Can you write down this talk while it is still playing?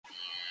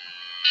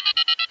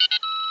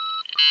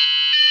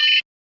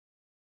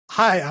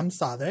Hi, I'm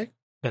Sadek,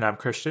 And I'm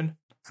Christian.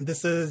 and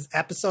this is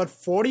episode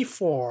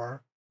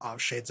 44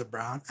 of Shades of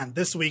Brown. And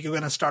this week, we're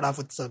going to start off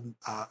with some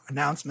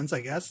announcements,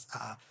 I guess.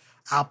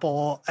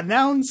 Apple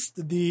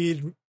announced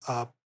the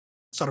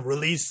sort of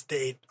release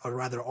date, or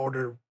rather,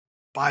 order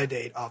by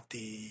date of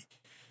the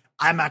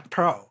iMac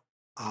Pro.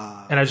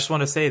 And I just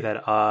want to say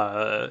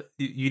that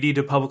you need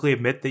to publicly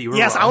admit that you were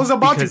Yes, wrong. I was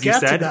about to because you get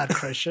to said- that,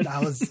 Christian. I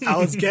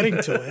was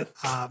getting to it.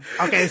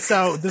 Okay,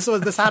 so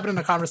this happened in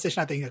a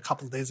conversation I think a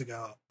couple of days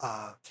ago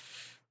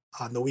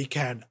on the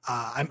weekend.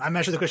 I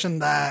mentioned to Christian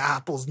that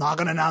Apple's not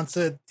going to announce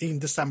it in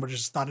December. There's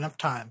just not enough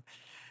time.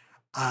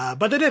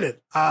 But they did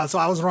it. So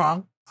I was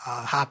wrong.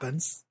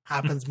 Happens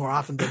more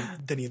often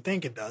than you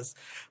think it does.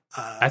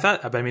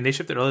 I mean, they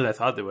shipped it earlier than I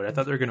thought they would. I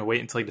thought they were going to wait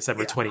until like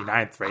December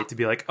 29th, right? To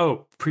be like,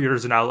 oh,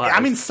 pre-orders are now live. I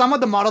mean, some of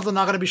the models are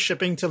not going to be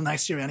shipping till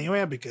next year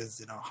anyway,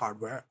 because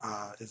hardware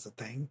is a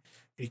thing.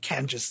 You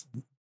can't just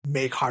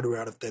make hardware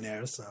out of thin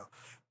air. So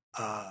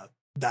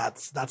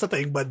that's a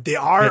thing. But they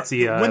are. It's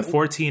the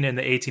 14 and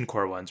the 18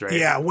 core ones, right?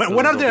 Yeah.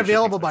 When are they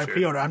available by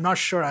pre-order? I'm not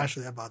sure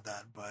actually about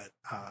that,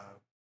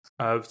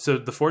 but so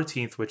the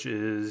 14th, which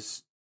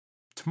is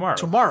tomorrow,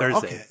 Thursday.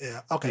 Okay.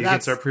 Yeah. Okay. You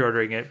can start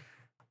pre-ordering it.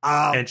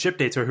 And ship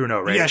dates are who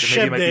knows, right? Yeah, So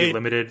maybe it might be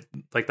limited,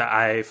 like the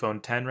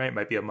iPhone 10, right?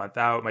 Might be a month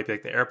out. Might be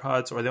like the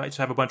AirPods, or they might just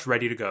have a bunch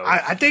ready to go.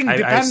 I think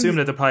I assume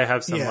that they'll probably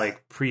have some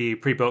like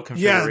pre-built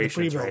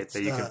configurations, right?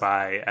 That you can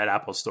buy at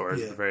Apple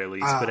stores at the very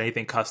least. But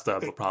anything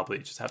custom will probably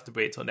just have to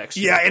wait till next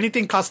year. Yeah,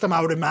 anything custom,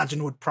 I would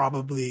imagine, would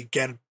probably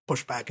get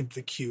pushed back into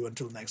the queue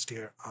until next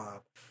year,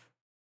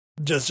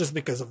 just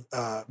because of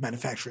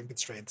manufacturing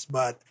constraints.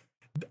 But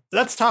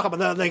let's talk about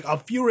that. Like a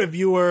few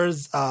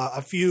reviewers,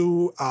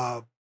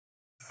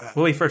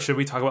 well, wait, first, should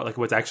we talk about like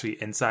what's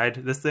actually inside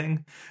this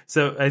thing?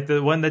 So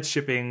the one that's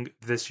shipping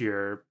this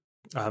year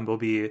will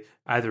be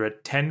either a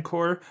 10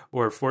 core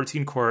or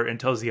 14 core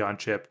Intel Xeon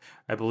chip.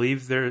 I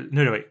believe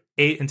wait,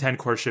 8 and 10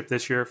 core ship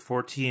this year,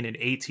 14 and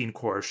 18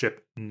 core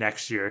ship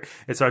next year.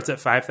 It starts at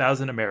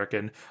 5,000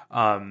 American.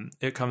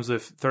 It comes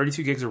with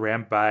 32 gigs of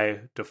RAM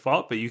by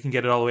default, but you can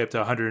get it all the way up to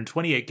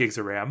 128 gigs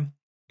of RAM.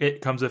 It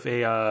comes with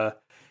a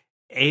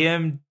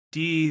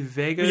AMD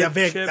Vega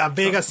chip.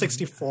 Vega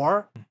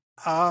 64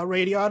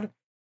 Radeon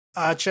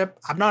chip.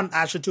 I'm not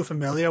actually too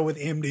familiar with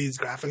AMD's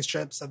graphics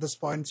chips at this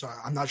point, so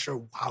I'm not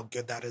sure how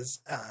good that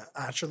is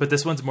actually. But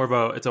this one's more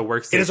of it's a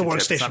workstation. It is a workstation.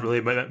 Chip. It's not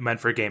really meant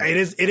for gaming. It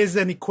is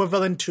an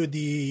equivalent to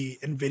the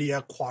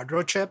NVIDIA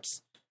Quadro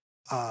chips.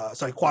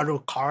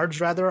 Quadro cards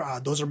rather.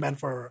 Those are meant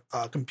for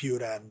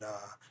compute and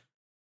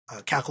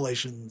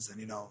calculations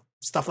and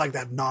stuff like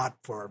that, not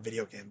for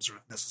video games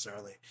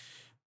necessarily.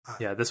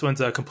 Yeah, this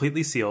one's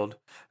completely sealed.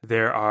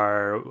 There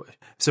are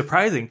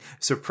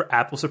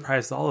Apple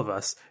surprised all of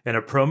us. In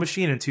a Pro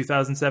machine in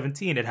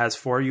 2017, it has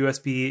 4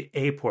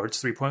 USB-A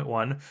ports,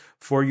 3.1,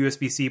 4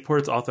 USB-C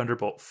ports, all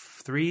Thunderbolt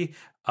 3.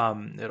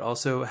 It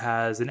also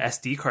has an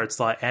SD card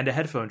slot and a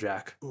headphone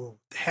jack. Ooh,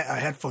 a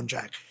headphone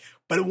jack.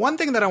 But one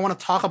thing that I want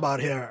to talk about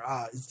here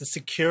is the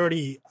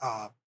security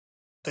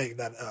thing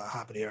that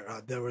happened here.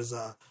 There's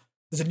a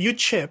new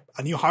chip,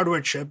 a new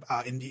hardware chip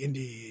in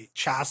the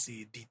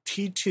chassis, the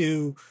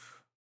T2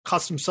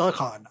 custom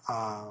silicon.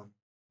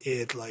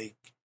 It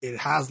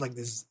has like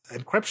this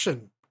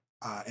encryption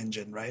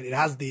engine, right? It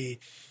has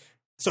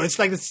so it's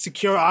like the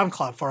secure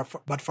enclave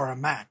but for a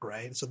Mac,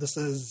 right? So this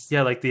is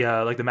like the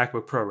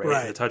MacBook Pro,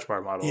 right? The Touch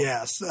Bar model.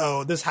 Yeah.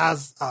 So this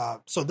has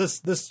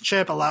this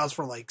chip allows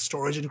for like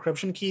storage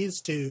encryption keys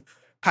to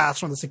pass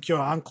from the secure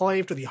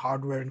enclave to the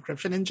hardware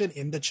encryption engine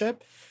in the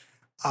chip.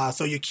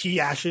 So your key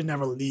actually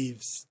never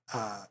leaves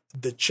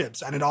the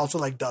chips, and it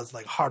also does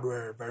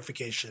hardware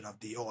verification of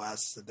the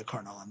OS and the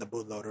kernel and the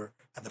bootloader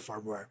and the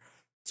firmware.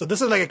 So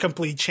this is like a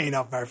complete chain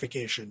of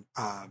verification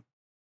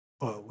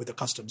with a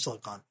custom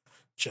silicon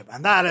chip,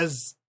 and that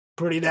is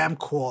pretty damn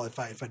cool. If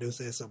I do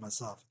say so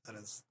myself, that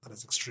is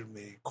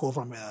extremely cool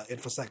from an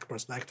InfoSec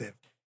perspective.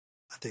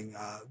 I think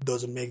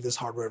those would make this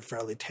hardware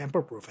fairly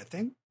tamper-proof. I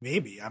think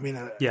maybe. I mean,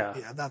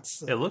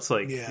 that's. It looks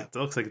like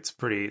it's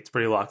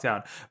pretty locked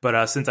down.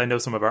 But since I know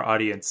some of our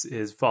audience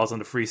falls on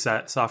the free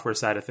software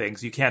side of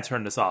things, you can't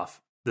turn this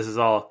off. This is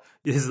all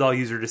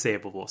user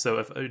disableable. So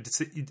if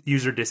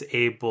user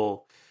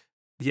disable,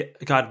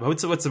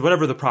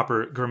 whatever the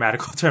proper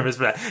grammatical term is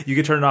for that, you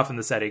can turn it off in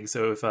the settings.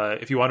 So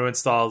if you want to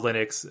install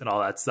Linux and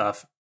all that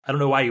stuff. I don't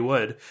know why you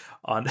would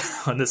on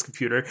this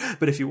computer,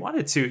 but if you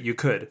wanted to, you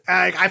could.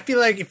 I feel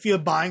like if you're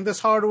buying this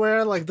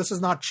hardware, this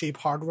is not cheap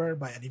hardware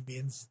by any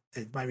means.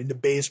 I mean, the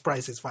base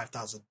price is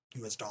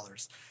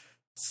 $5,000.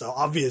 So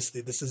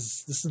obviously, this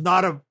is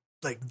not a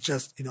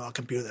a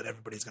computer that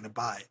everybody's going to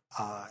buy.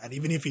 And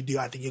even if you do,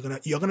 I think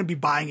you're gonna be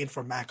buying it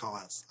for Mac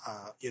OS.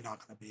 You're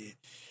not going to be.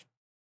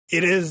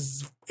 It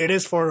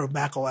is for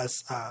Mac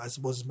OS, I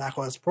suppose Mac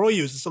OS Pro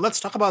users. So let's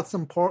talk about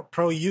some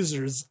Pro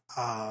users.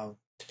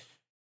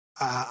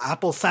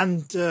 Apple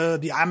sent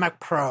the iMac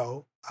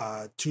Pro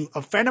to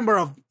a fair number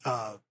of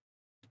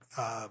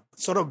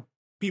sort of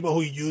people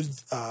who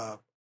use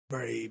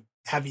very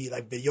heavy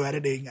video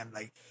editing and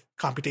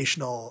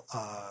computational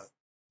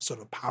sort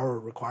of power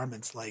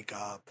requirements. Like,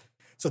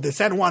 so they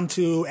sent one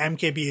to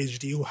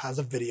MKBHD, who has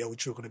a video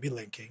which we're going to be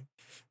linking.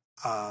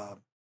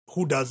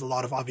 Who does a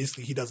lot of,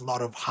 obviously he does a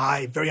lot of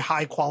very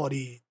high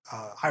quality,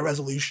 high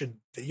resolution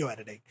video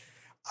editing.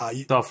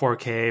 It's all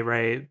 4K,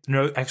 right?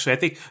 No, actually, I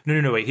think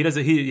no. Wait, he does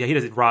it. He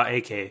does it raw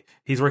AK.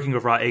 He's working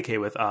with raw AK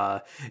with.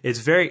 It's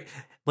very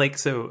like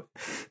so.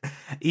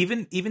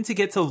 Even to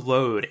get to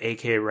load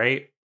AK,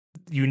 right?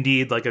 You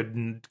need like a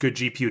good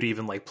GPU to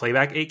even like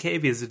playback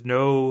 8K because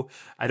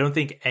I don't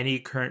think any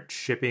current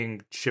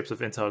shipping chips with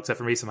Intel, except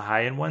for maybe some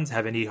high end ones,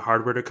 have any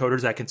hardware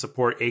decoders that can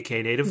support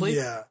 8K natively.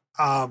 Yeah.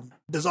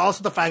 There's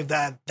also the fact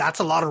that that's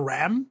a lot of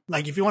RAM.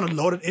 Like if you want to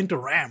load it into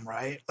RAM,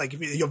 right? Like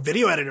if your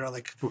video editor,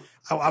 like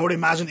I would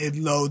imagine it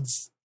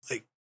loads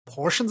like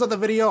portions of the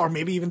video or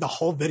maybe even the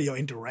whole video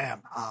into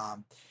RAM.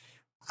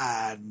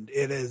 And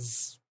it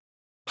is.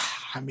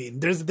 I mean,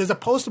 there's a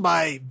post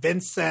by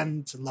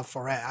Vincent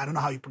Laforet. I don't know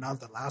how you pronounce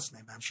that last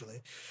name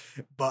actually,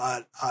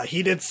 but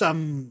he did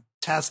some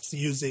tests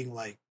using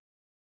like,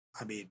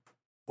 I mean,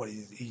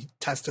 he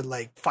tested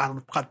like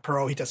Final Cut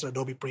Pro. He tested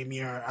Adobe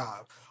Premiere,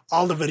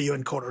 all the video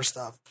encoder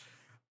stuff.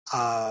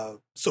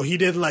 So he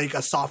did like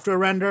a software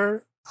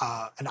render,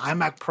 an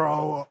iMac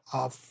Pro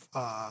of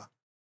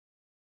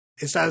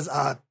it says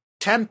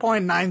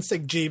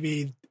 10.96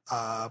 GB.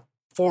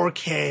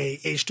 4K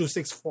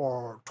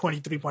H.264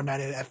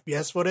 23.98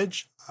 FPS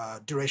footage,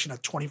 duration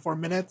of 24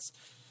 minutes.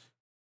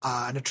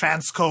 And the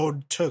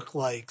transcode took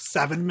like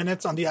 7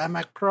 minutes on the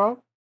iMac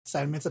Pro,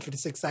 7 minutes and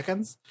 56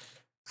 seconds.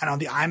 And on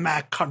the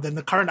iMac, then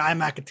the current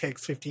iMac, it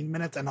takes 15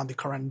 minutes. And on the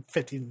current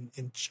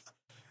 15-inch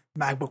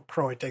MacBook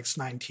Pro, it takes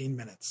 19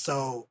 minutes.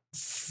 So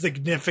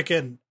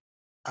significant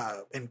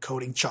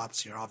encoding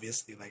chops here,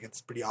 obviously. Like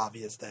it's pretty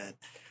obvious that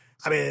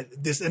I mean,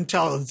 this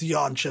Intel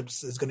Xeon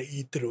chips is going to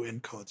eat through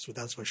encodes, so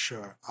that's for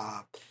sure.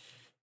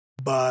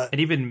 But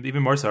and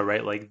even more so,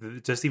 right?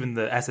 Like just even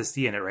the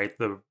SSD in it, right?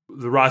 The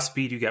raw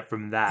speed you get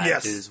from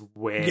that is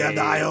way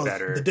the IO,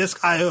 better. The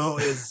disk IO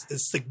is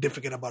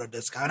significant about a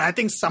disk IO, and I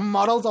think some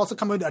models also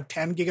come with a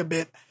 10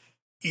 gigabit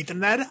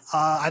Ethernet.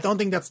 I don't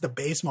think that's the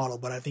base model,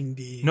 but I think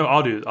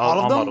all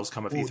models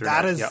come with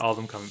Ethernet. All of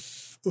them come.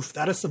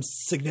 That is some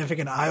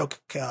significant IO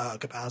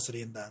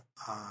capacity in that.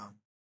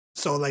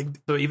 So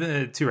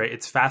even too, right?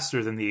 It's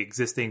faster than the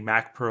existing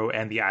Mac Pro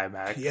and the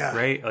iMac,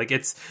 right? Like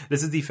this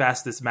is the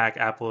fastest Mac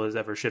Apple has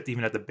ever shipped,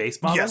 even at the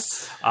base model.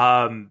 Yes.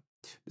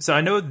 So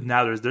I know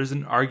now there's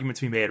an argument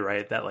to be made,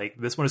 right? That like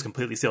this one is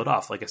completely sealed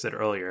off, like I said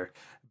earlier.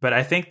 But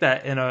I think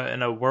that in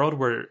a world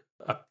where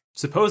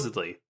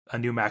supposedly a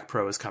new Mac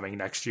Pro is coming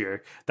next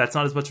year, that's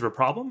not as much of a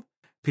problem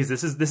because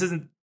this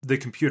isn't the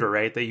computer,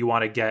 right, that you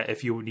want to get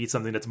if you need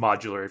something that's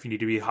modular, if you need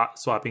to be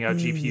swapping out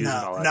GPUs and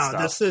all that stuff.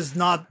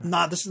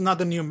 No, this is not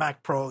the new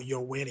Mac Pro you're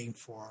waiting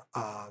for.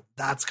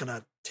 That's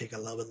gonna take a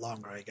little bit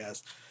longer, I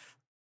guess.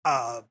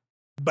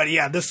 But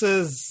yeah, this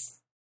is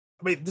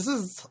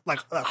like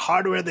a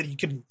hardware that you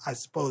can, I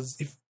suppose,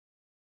 if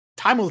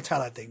time will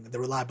tell. I think the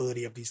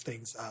reliability of these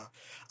things.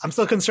 I'm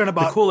still concerned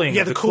about the cooling.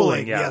 Yeah, the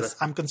cooling. Yes,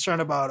 I'm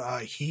concerned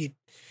about heat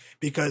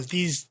because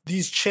these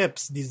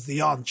chips, these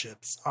Xeon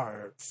chips,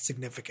 are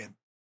significant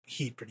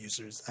heat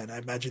producers, and I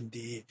imagine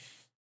the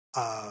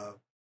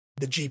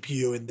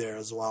GPU in there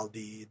as well,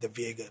 the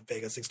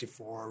Vega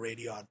 64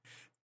 Radeon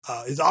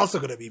is also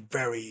going to be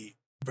very,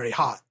 very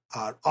hot,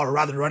 or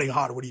rather running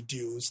hot when you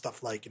do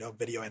stuff like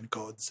video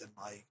encodes and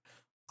like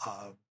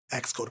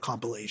Xcode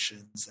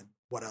compilations and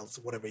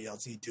whatever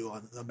else you do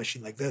on a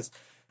machine like this.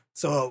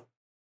 So.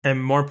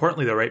 And more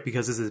importantly, though, right,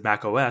 because this is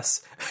Mac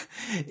OS,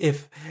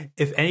 if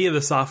any of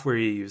the software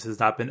you use has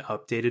not been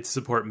updated to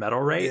support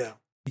Metal, right,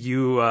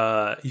 you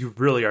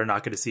really are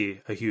not going to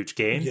see a huge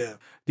gain,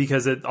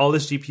 because all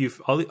this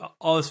GPU,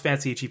 all this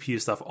fancy GPU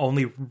stuff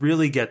only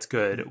really gets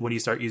good when you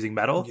start using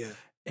Metal,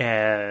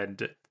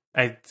 and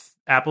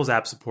Apple's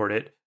apps support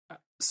it.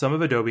 Some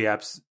of Adobe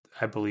apps,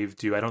 I believe,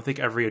 do. I don't think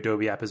every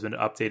Adobe app has been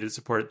updated to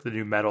support the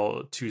new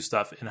Metal 2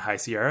 stuff in High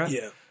Sierra.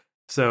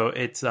 So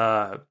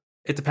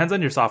it depends on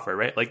your software,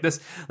 right? Like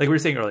this, like we were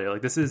saying earlier,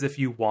 like this is if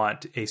you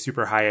want a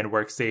super high end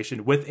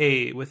workstation with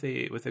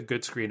a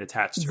good screen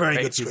attached to it,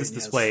 right? Good screen, this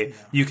display,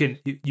 you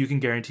can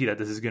guarantee that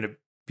this is going to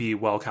be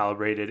well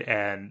calibrated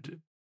and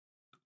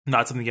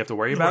not something you have to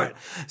worry about. Right.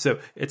 So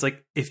it's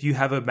like if you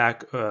have a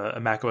Mac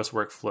OS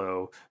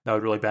workflow that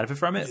would really benefit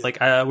from it.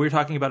 Like we were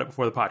talking about it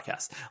before the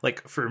podcast.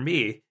 Like for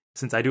me,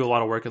 since I do a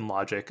lot of work in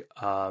Logic,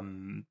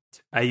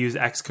 I use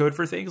Xcode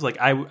for things. Like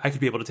I could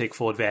be able to take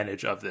full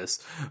advantage of this.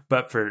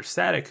 But for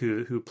Static,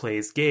 who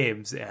plays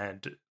games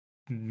and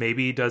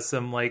maybe does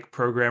some like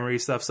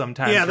programmery stuff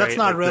sometimes, that's right?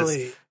 not like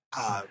really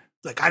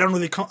like I don't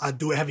really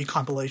do heavy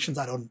compilations.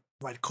 I don't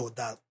write code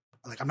that.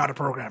 Like I'm not a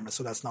programmer,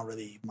 so that's not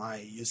really my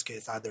use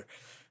case either.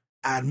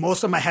 And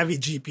most of my heavy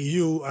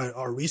GPU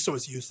or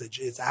resource usage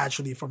is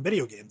actually from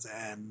video games,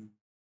 and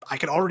I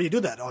can already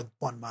do that on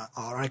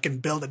or I can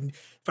build it.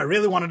 If I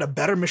really wanted a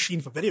better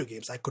machine for video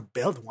games, I could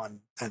build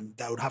one, and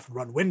that would have to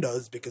run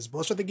Windows because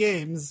most of the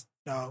games,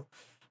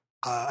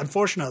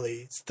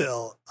 unfortunately,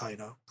 still,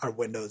 are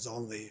Windows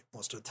only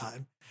most of the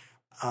time.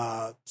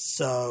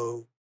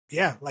 So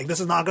yeah, like this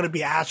is not going to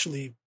be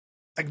actually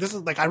like this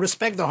is like I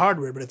respect the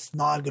hardware, but it's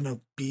not going to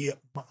be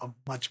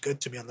much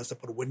good to me unless I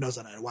put Windows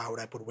on it. Why would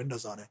I put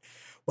Windows on it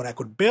when I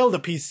could build a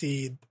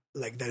PC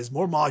like that is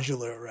more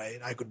modular, right?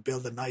 I could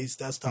build a nice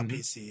desktop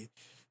PC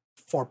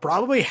for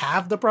probably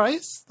half the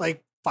price,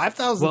 like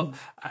 5,000. Well,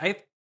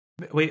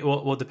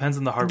 Well, it depends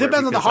on the hardware.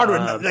 Depends on the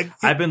hardware. Like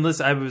I've been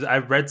listening. I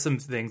read some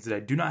things that I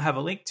do not have a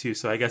link to,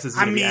 so I guess it's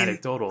going to be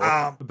anecdotal.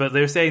 But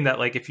they're saying that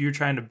like if you're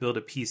trying to build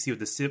a PC with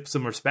the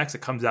similar specs,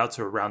 it comes out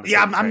to around the same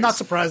price. I'm not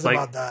surprised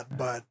about that.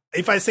 But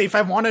if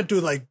I wanted to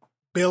like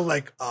build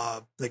like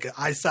an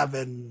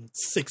i7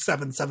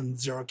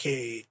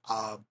 6770K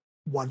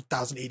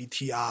 1080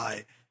 Ti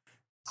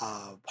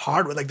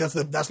hardware, like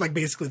that's like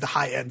basically the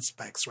high end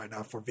specs right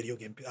now for video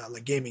game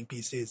like gaming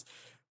PCs.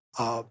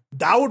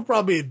 That would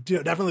probably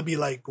definitely be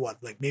like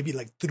maybe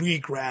like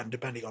 $3,000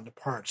 depending on the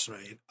parts,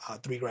 right?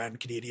 $3,000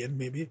 Canadian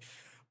maybe,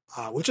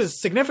 which is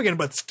significant,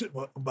 but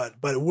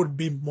it would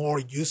be more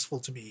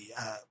useful to me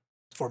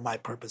for my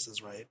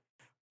purposes, right?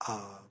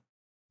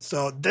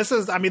 So this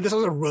is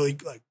a really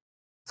like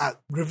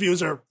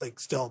reviews are like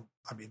still.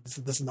 I mean, this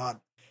is not.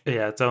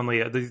 Yeah, it's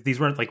only these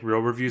weren't like real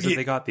reviews that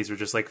they got. These were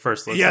just like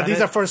first looks. Yeah, these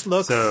are first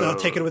looks, so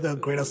take it with a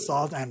grain of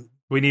salt. And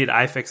we need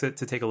iFixit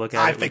to take a look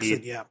at it.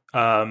 iFixit, yeah.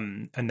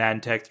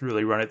 AnandTech to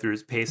really run it through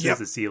its paces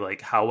to see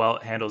like how well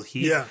it handles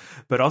heat. Yeah.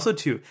 But also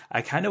too,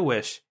 I kind of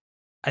wish.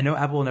 I know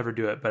Apple will never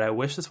do it, but I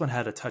wish this one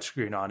had a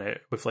touchscreen on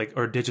it with like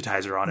or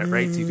digitizer on it,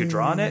 right? So you could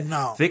draw on it.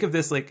 No. Think of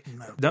this like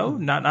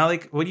not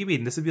like what do you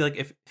mean? This would be like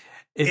if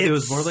it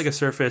was more like a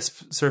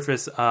Surface.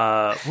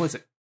 What was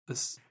it?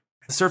 This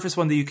Surface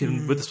one that you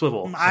can with the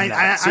swivel. I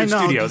know.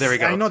 Studio. There we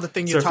go. I know the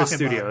thing you're Surface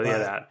talking Studio.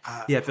 about.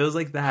 Yeah, if it was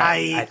like that,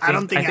 I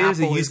don't think there's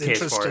a Apple use is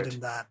case interested for it. in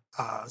that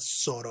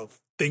sort of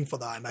thing for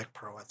the iMac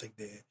Pro. I think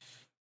they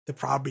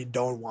probably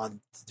don't want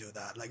to do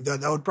that. Like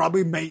that would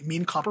probably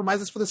mean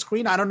compromises for the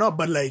screen. I don't know,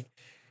 but like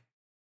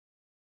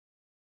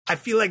I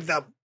feel like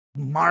the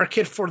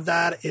market for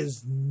that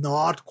is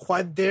not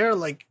quite there.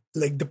 Like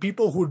the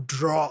people who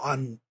draw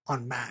on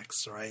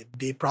Macs, right?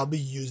 They probably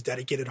use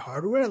dedicated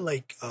hardware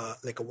like a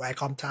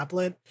Wacom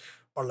tablet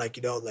or like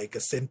a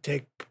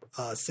Cintiq.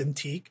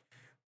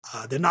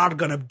 They're not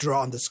gonna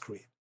draw on the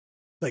screen.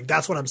 Like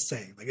that's what I'm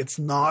saying. Like it's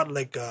not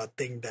like a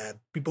thing that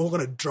people who are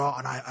gonna draw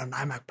on an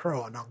iMac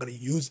Pro are not gonna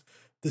use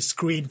the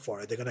screen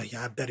for it. They're gonna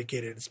have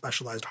dedicated and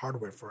specialized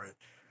hardware for it.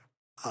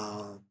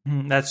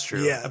 That's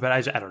true. Yeah. But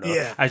I don't know.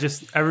 Yeah. I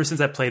just ever since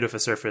I played with a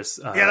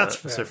Surface, that's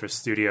fair. Surface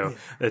Studio,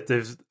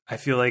 that I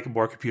feel like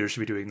more computers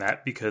should be doing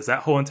that because that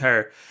whole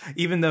entire,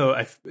 even though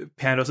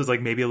Pandos is like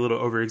maybe a little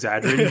over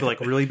exaggerating, but like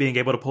really being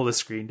able to pull the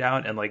screen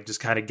down and like just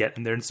kind of get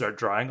in there and start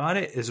drawing on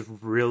it is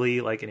really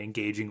like an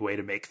engaging way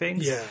to make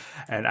things. Yeah.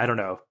 And I don't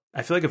know.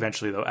 I feel like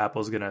eventually though,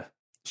 Apple's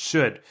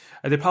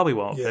they probably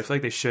won't. Yeah. But I feel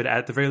like they should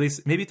at the very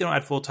least. Maybe if they don't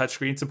add full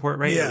touchscreen support,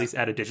 right? Yeah. At least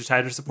add a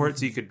digitizer support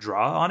so you could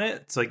draw on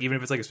it. So like even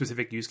if it's like a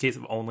specific use case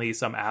of only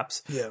some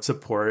apps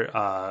support,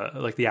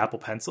 like the Apple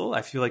Pencil,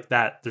 I feel like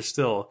that there's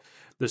still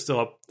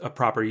a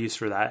proper use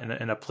for that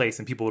in a place,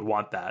 and people would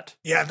want that.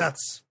 Yeah,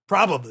 that's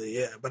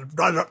probably but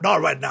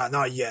not right now,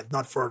 not yet,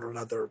 not for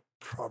another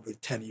probably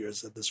 10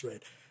 years at this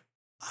rate.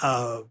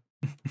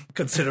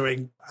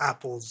 Considering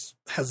Apple's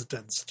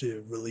hesitance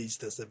to release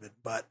this event,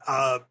 but.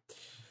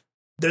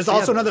 There's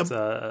also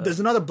there's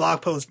another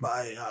blog post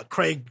by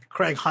Craig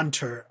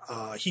Hunter.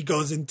 He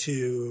goes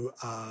into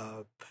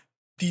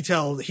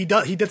detail. He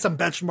did some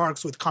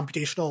benchmarks with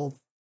computational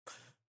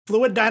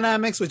fluid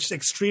dynamics, which is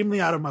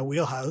extremely out of my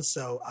wheelhouse.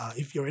 So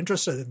if you're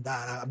interested in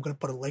that, I'm going to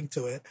put a link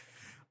to it.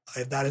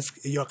 If that is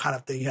your kind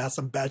of thing, he has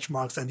some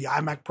benchmarks, and the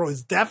iMac Pro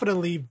is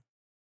definitely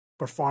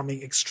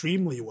performing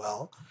extremely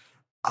well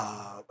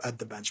at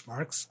the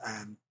benchmarks,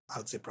 and I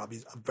would say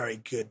probably a very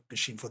good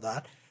machine for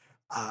that.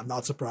 I'm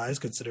not surprised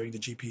considering the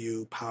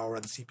GPU power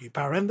and the CPU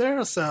power in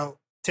there. So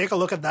take a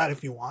look at that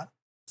if you want.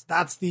 So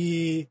that's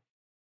the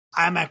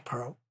iMac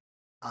Pro.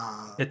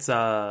 It's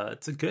a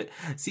good.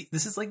 See,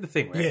 this is like the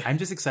thing, right? Yeah. I'm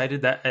just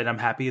excited and I'm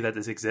happy that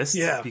this exists.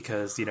 Yeah.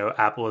 Because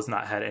Apple has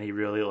not had any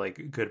really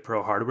like good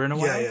Pro hardware in a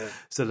while. Yeah.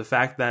 So the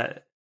fact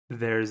that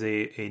there's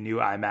a new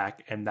iMac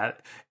and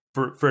that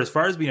for as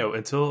far as we know,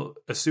 until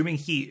assuming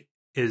heat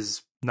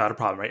is not a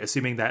problem, right?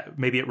 Assuming that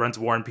maybe it runs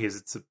warm because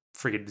it's a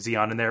freaking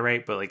Xeon in there,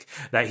 right? But like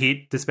that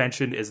heat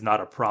dispensation is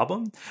not a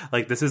problem.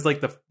 Like this is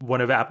like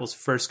one of Apple's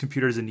first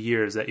computers in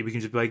years that we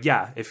can just be like,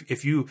 yeah,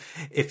 if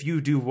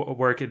you do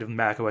work in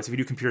Mac OS, if you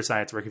do computer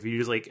science work, if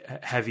you do like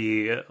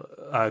heavy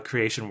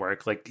creation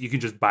work, like you can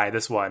just buy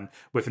this one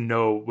with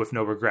no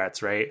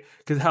regrets, right?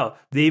 Because hell,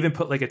 they even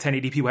put like a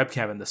 1080p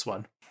webcam in this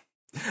one.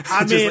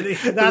 I mean,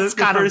 like, that's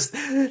kind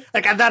of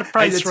like at that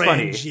price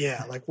range. Funny.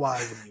 Yeah, like why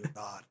would you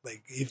not?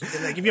 Like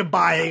if you're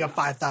buying a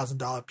 $5,000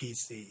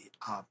 PC,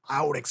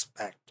 I would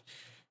expect.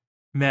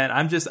 Man,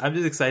 I'm just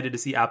excited to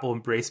see Apple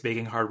embrace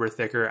making hardware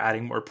thicker,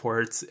 adding more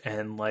ports,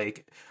 and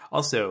like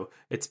also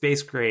it's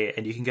space gray,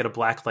 and you can get a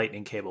black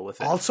Lightning cable with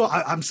it. Also,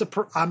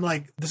 I'm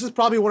like this is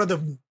probably one of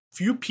the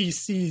few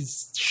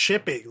PCs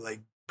shipping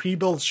like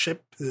pre-built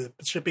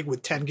shipping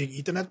with 10 gig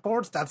Ethernet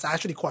ports. That's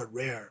actually quite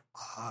rare.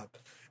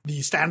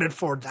 the standard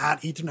for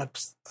that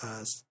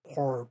Ethernet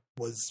port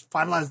was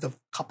finalized a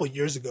couple of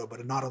years ago,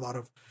 but not a lot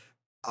of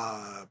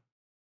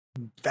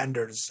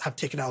vendors have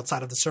taken it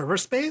outside of the server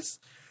space.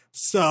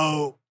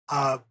 So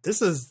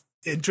this is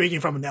intriguing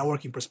from a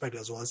networking perspective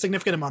as well. A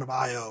significant amount of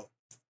I/O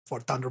for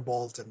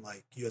Thunderbolt and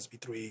like USB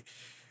 3.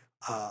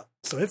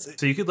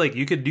 So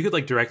you could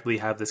directly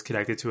have this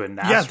connected to a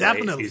NAS, yeah, right?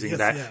 definitely Using yes,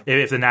 that yeah.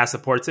 if the NAS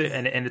supports it,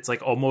 and it's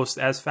like almost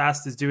as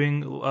fast as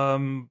doing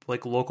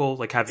like local,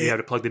 like you have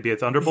to plug the via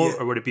Thunderbolt,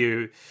 or would it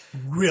be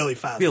really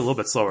fast? Be a little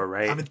bit slower,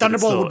 right? I mean,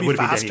 Thunderbolt would be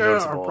faster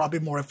or probably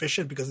more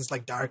efficient because it's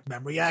like direct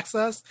memory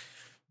access,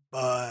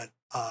 but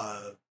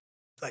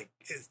like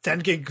 10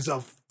 gigs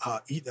of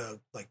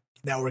like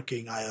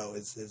networking I/O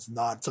is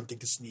not something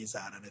to sneeze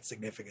at, and it's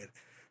significant.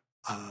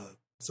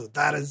 So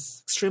that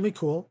is extremely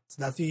cool.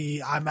 So that's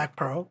the iMac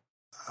Pro.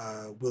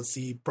 We'll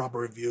see proper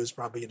reviews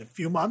probably in a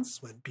few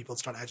months when people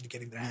start actually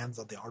getting their hands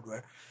on the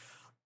hardware.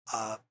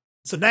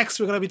 So next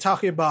we're going to be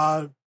talking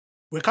about,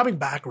 we're coming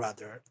back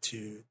rather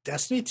to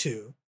Destiny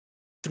 2,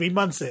 3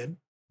 months in,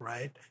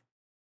 right?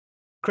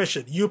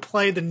 Christian, you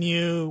played the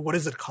new, what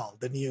is it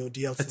called? The new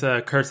DLC? It's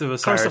a Curse of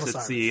Osiris.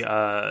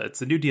 It's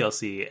the new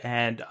DLC,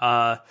 and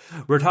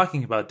we're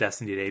talking about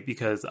Destiny today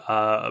because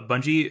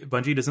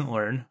Bungie doesn't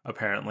learn.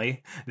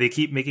 Apparently, they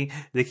keep making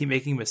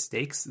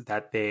mistakes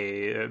that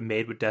they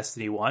made with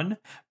Destiny 1.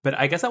 But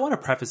I guess I want to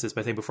preface this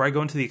by saying, before I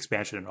go into the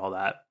expansion and all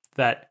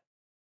that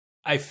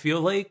I feel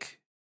like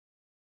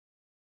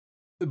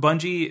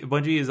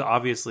Bungie is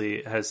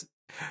obviously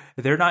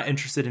they're not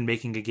interested in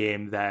making a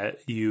game that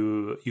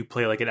you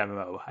play like an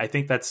MMO. I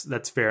think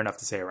that's fair enough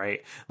to say,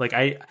 right? Like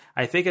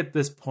I think at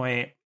this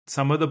point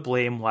some of the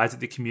blame lies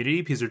at the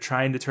community because they're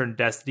trying to turn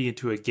Destiny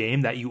into a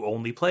game that you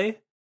only play.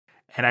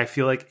 And I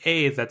feel like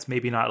A, that's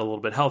maybe not a little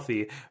bit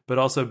healthy, but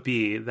also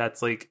B,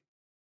 that's like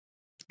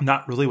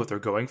not really what they're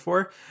going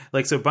for.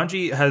 Like, so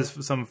Bungie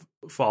has some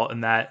fault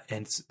in that,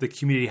 and the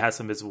community has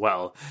some as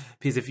well.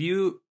 Because if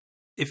you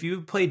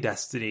play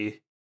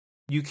Destiny,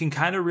 you can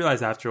kind of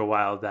realize after a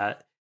while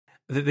that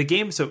the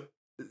game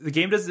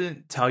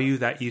doesn't tell you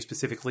that you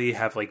specifically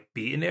have like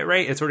beaten it,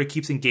 right? It sort of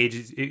keeps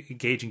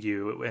engaging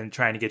you and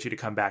trying to get you to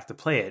come back to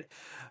play it.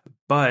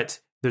 But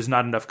there's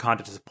not enough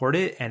content to support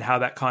it, and how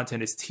that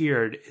content is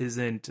tiered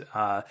isn't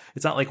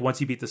it's not like once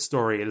you beat the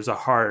story, there's a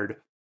hard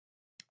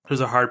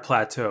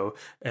plateau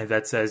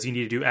that says you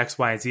need to do X,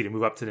 Y, and Z to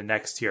move up to the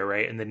next tier,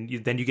 right? And then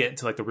you get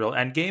into like the real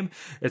end game.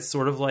 It's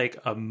sort of like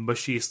a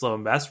mushy, slow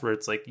mess where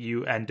it's like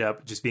you end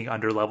up just being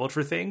underleveled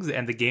for things,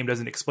 and the game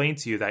doesn't explain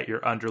to you that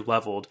you're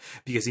underleveled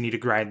because you need to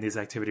grind this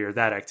activity or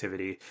that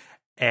activity,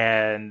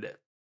 and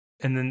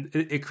then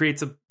it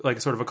creates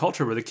sort of a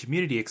culture where the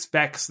community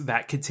expects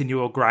that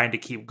continual grind to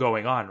keep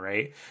going on,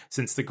 right?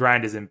 Since the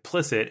grind is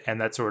implicit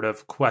and that sort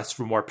of quest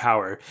for more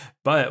power.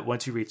 But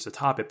once you reach the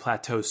top, it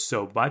plateaus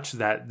so much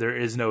that there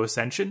is no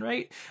ascension,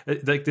 right?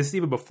 Like this is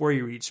even before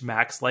you reach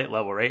max light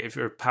level, right? If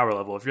you're power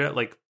level, if you're at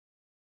like,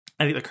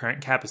 I think the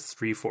current cap is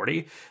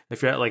 340.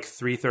 If you're at like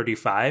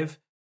 335,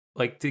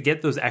 like to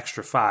get those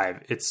extra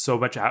 5, it's so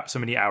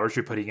many hours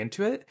you're putting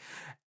into it.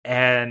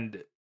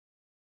 And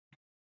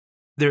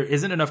there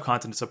isn't enough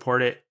content to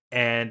support it,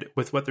 and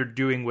with what they're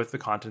doing with the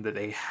content that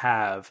they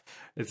have,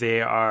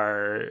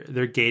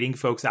 they're gating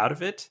folks out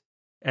of it,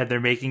 and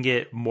they're making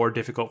it more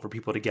difficult for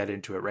people to get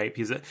into it, right?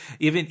 Because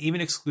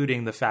even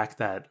excluding the fact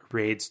that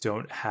raids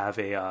don't have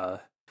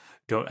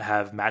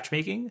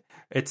matchmaking,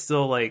 it's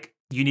still like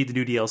you need the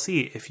new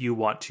DLC if you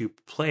want to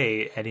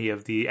play any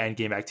of the end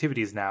game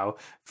activities now,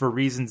 for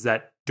reasons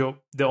that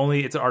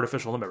it's an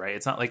artificial limit, right?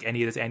 It's not like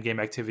any of this end game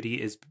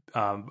activity is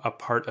a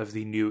part of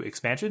the new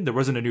expansion. There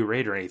wasn't a new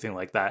raid or anything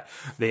like that.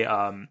 They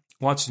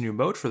launched a new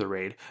mode for the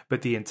raid,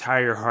 but the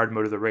entire hard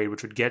mode of the raid,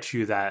 which would get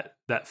you that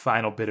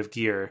final bit of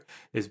gear,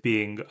 is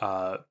being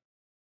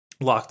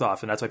locked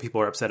off, and that's why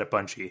people are upset at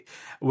Bungie,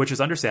 which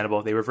is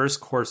understandable. They reverse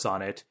course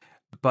on it,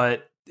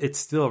 but it's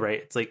still right.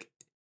 It's like,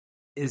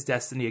 is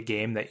Destiny a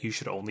game that you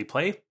should only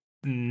play?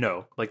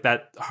 No, like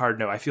that hard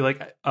no. I feel like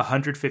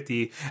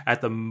 150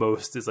 at the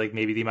most is like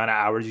maybe the amount of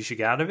hours you should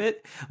get out of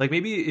it. Like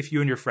maybe if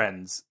you and your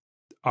friends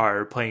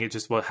are playing it,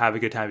 just have a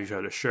good time with each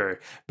other, sure.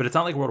 But it's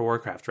not like World of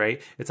Warcraft,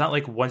 right? It's not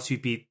like once you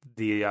beat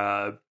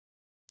the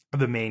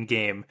main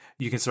game,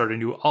 you can start a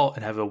new alt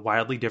and have a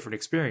wildly different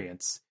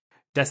experience.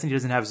 Destiny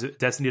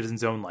doesn't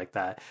zone like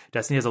that.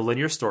 Destiny has a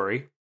linear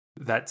story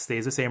that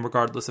stays the same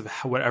regardless of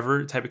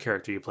whatever type of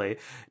character you play.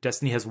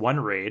 Destiny has one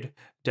raid.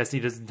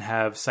 Destiny doesn't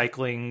have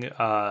cycling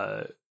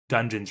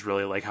dungeons,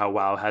 really, like how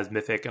WoW has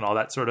Mythic and all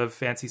that sort of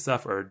fancy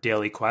stuff, or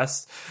daily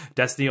quests.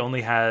 Destiny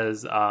only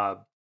has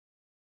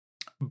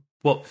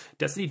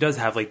Destiny does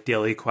have like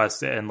daily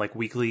quests and like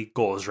weekly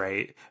goals,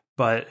 right?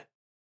 But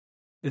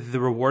the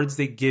rewards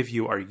they give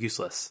you are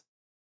useless.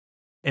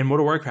 In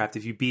World of Warcraft,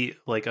 if you beat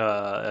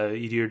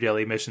you do your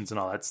daily missions and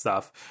all that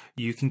stuff,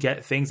 you can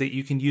get things that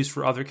you can use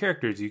for other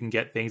characters. You can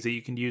get things that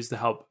you can use to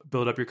help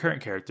build up your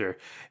current character.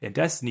 In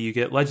Destiny, you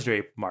get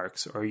legendary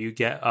marks, or you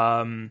get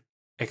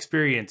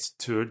experience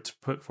to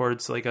put forward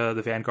to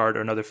the Vanguard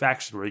or another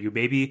faction, where you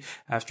maybe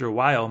after a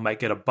while might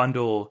get a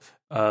bundle,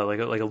 like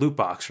a loot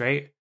box,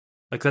 right?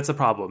 Like that's a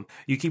problem.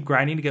 You keep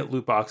grinding to get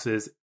loot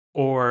boxes,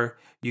 or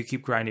you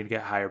keep grinding to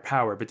get higher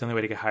power. But the only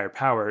way to get higher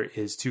power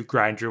is to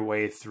grind your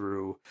way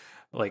through.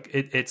 Like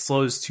it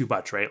slows too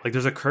much, right? Like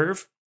there's a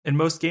curve in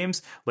most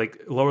games.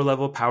 Like lower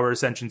level power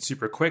ascension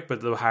super quick,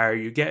 but the higher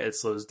you get, it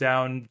slows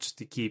down just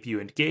to keep you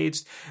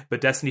engaged.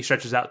 But Destiny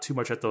stretches out too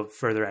much at the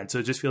further end, so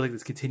it just feels like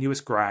this continuous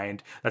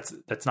grind.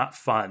 That's not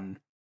fun.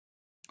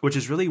 Which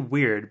is really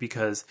weird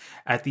because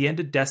at the end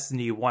of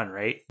Destiny 1,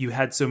 right, you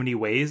had so many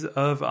ways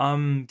of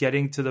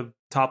getting to the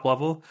top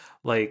level.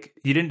 Like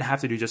you didn't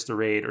have to do just the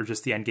raid or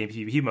just the end game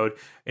PvP mode.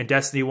 In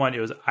Destiny 1, it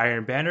was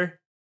Iron Banner.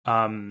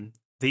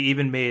 They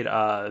even made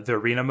the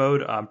arena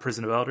mode,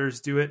 Prison of Elders,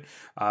 do it.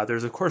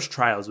 There's of course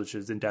Trials, which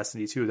is in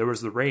Destiny 2. There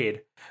was the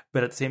raid,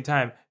 but at the same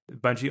time,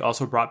 Bungie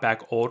also brought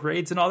back old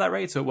raids and all that,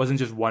 right? So it wasn't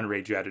just one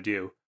raid you had to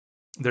do.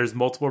 There's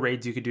multiple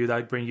raids you could do that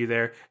would bring you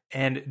there,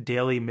 and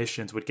daily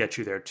missions would get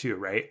you there too,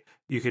 right?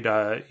 You could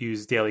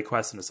use daily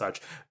quests and such.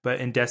 But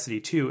in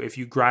Destiny 2, if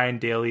you grind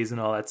dailies and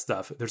all that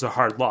stuff, there's a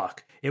hard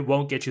lock. It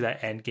won't get you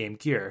that end game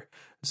gear.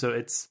 So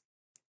it's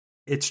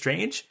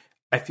strange.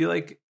 I feel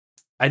like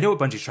I know what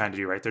Bungie's trying to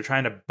do, right? They're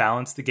trying to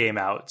balance the game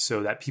out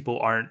so that people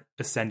aren't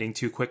ascending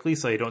too quickly,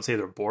 so they don't say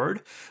they're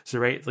bored. So,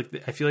 right,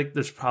 like I feel like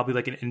there's probably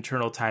like an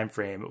internal time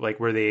frame, like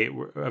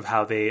of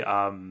how they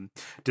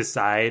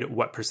decide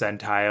what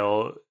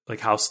percentile, like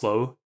how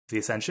slow the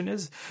ascension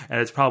is,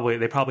 and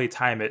they probably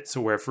time it so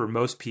where for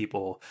most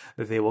people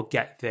they will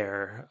get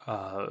there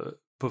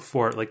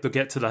before, like they'll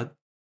get to the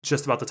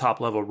just about the top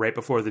level right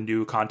before the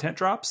new content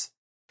drops.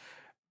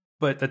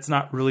 But that's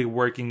not really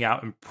working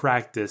out in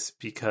practice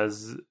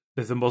because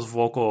the most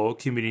vocal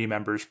community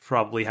members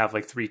probably have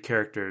like 3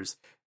 characters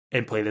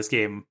and play this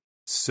game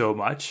so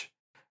much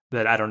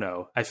that I don't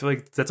know. I feel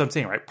like that's what I'm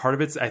saying, right? Part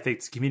of it's, I think,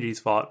 it's the community's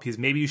fault because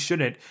maybe you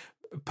shouldn't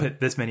put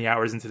this many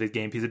hours into the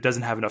game because it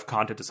doesn't have enough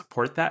content to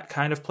support that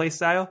kind of play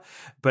style.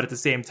 But at the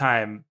same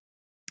time,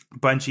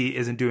 Bungie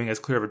isn't doing as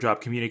clear of a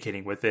job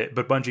communicating with it,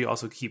 but Bungie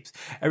also keeps,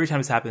 every time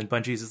it's happened,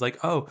 Bungie's is like,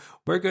 oh,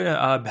 we're going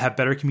to have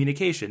better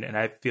communication. And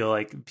I feel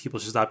like people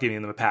should stop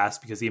giving them a pass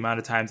because the amount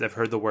of times I've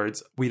heard the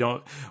words, we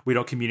don't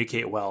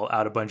communicate well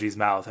out of Bungie's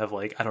mouth have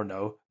like, I don't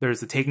know.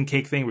 There's the taking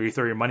cake thing where you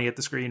throw your money at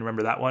the screen.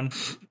 Remember that one?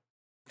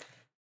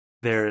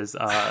 There's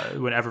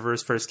when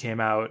Eververse first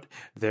came out,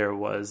 there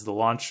was the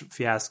launch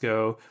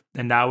fiasco.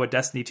 And now with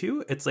Destiny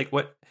 2, it's like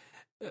what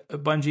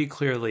Bungie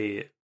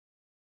clearly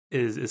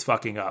is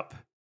fucking up.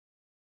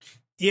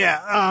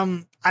 Yeah,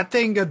 I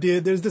think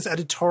there's this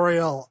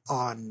editorial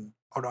on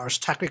Ars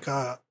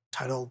Technica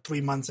titled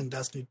 3 months in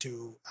Destiny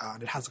 2,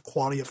 and it has a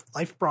quality of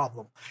life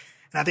problem.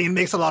 And I think it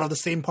makes a lot of the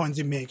same points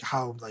you make,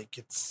 how like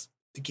it's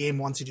the game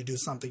wants you to do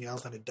something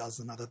else and it does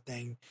another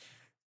thing,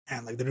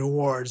 and like the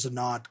rewards are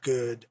not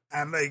good.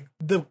 And like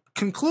the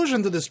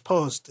conclusion to this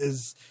post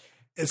is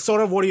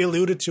sort of what he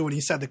alluded to when he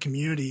said the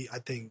community, I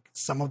think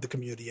some of the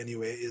community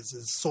anyway, is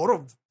sort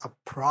of a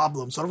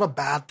problem, sort of a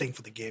bad thing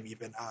for the game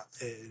even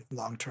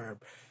long term.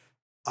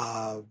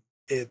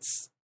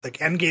 It's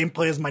like end game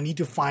players might need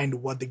to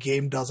find what the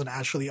game doesn't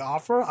actually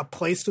offer, a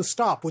place to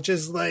stop, which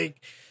is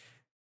like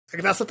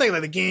that's the thing,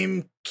 like the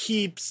game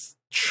keeps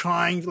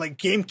trying, like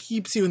game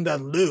keeps you in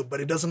that loop, but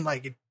it doesn't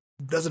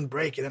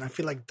break it. And I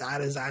feel like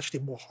that is actually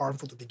more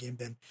harmful to the game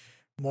than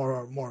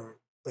more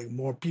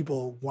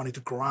people wanting to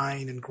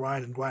grind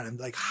and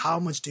like how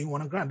much do you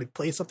want to grind? Like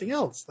play something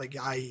else.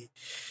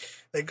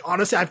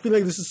 Honestly, I feel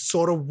like this is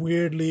sort of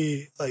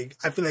weirdly, like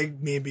I feel like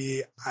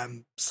maybe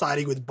I'm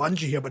siding with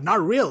Bungie here, but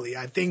not really.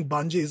 I think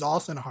Bungie is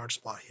also in a hard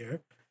spot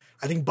here.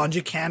 I think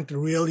Bungie can't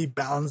really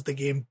balance the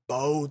game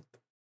both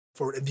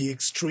for the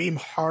extreme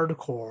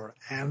hardcore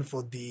and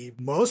for the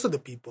most of the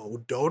people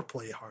who don't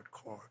play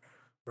hardcore,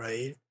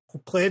 right? Who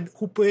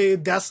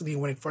played Destiny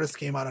when it first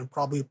came out and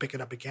probably pick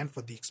it up again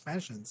for the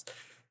expansions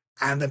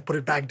and then put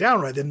it back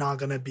down, right? They're not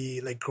gonna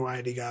be like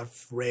grinding out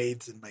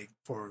raids and like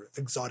for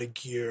exotic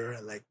gear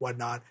and like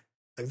whatnot.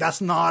 Like that's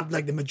not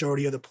like the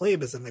majority of the play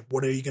base. And like,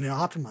 what are you gonna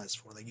optimize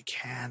for? Like you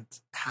can't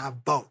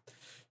have both.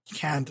 You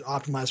can't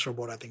optimize for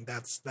both. I think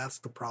that's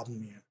the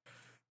problem here.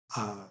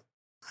 I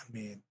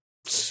mean,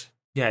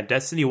 yeah,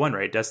 Destiny 1,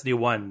 right? Destiny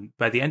 1,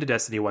 by the end of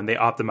Destiny 1, they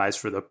optimized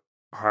for the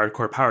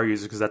hardcore power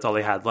users because that's all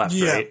they had left,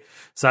 right?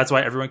 So that's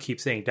why everyone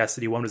keeps saying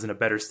Destiny 1 was in a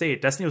better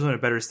state. Destiny was in a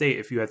better state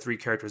if you had 3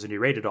 characters and you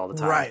raided all the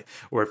time. Right.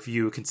 Or if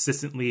you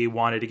consistently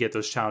wanted to get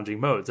those challenging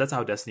modes. That's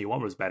how Destiny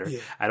 1 was better.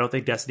 Yeah. I don't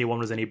think Destiny 1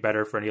 was any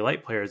better for any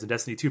light players, and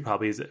Destiny 2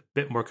 probably is a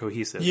bit more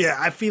cohesive. Yeah,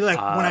 I feel like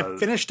when I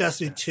finished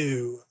Destiny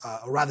 2,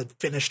 or rather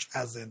finished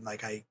as in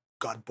like I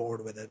got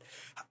bored with it,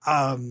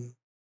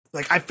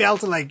 like I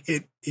felt like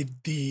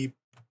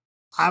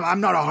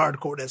I'm not a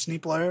hardcore Destiny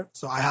player,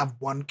 so I have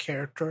one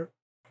character.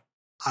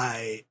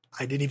 I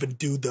didn't even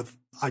do the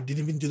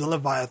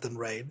Leviathan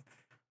raid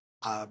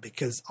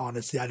because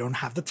honestly I don't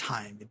have the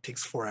time. It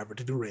takes forever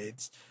to do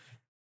raids.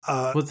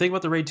 Well, the thing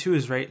about the raid 2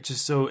 is, right,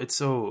 just so it's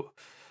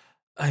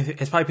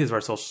probably because of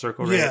our social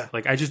circle, right? Yeah.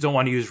 Like I just don't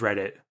want to use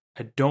Reddit.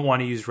 I don't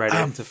want to use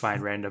Reddit to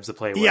find randoms to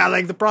play with. Yeah,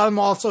 like the problem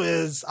also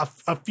is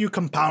a few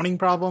compounding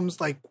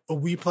problems. Like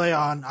I play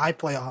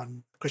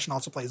on, Christian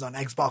also plays on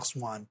Xbox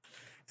One.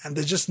 and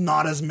there's just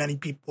not as many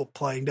people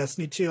playing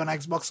Destiny 2 on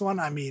Xbox One.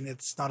 I mean,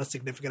 it's not a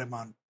significant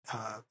amount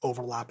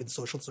overlap in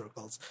social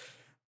circles.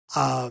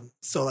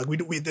 So like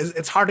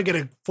it's hard to get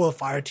a full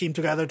fire team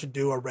together to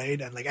do a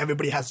raid, and like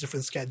everybody has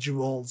different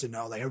schedules,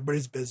 like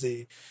everybody's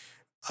busy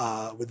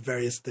with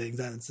various things,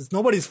 and it's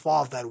nobody's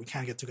fault that we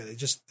can't get together.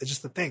 It's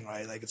just the thing,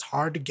 right? Like it's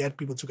hard to get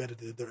people together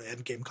to do their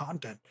end game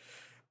content.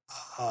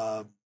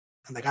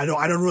 And like I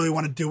don't really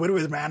want to do it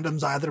with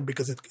randoms either,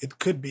 because it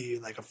could be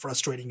like a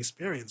frustrating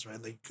experience,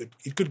 right? Like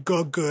it could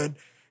go good,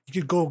 it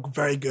could go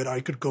very good, or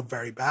it could go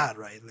very bad,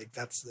 right? Like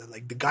that's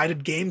like the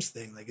guided games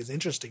thing, like is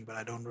interesting, but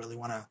I don't really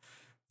want to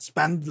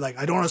spend like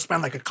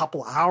a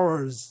couple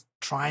hours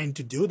trying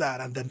to do that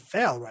and then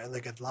fail, right?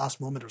 Like at the last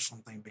moment or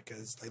something,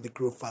 because like the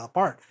group fell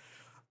apart.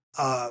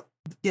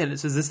 Yeah,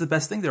 this is the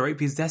best thing though, right?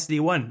 Because Destiny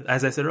 1,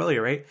 as I said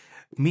earlier, right?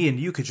 Me and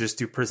you could just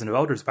do Prison of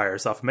Elders by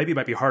ourselves. Maybe it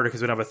might be harder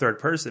because we don't have a third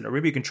person, or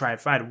maybe you can try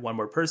and find one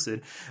more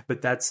person,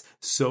 but that's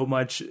so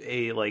much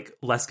a like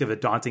less of a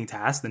daunting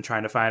task than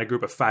trying to find a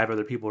group of 5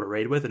 other people to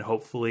raid with, and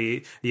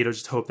hopefully,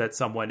 just hope that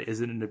someone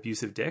isn't an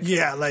abusive dick.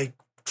 Yeah, like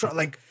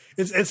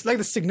it's like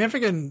the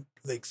significant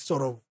like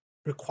sort of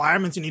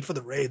requirements you need for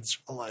the raids.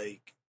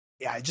 Like,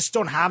 yeah, I just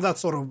don't have that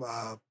sort of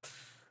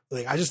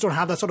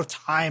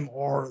time,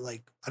 or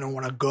like I don't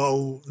want to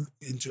go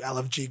into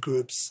LFG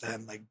groups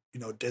and like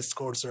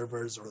Discord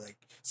servers or like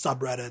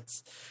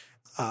subreddits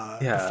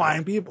to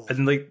find people.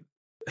 And like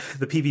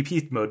the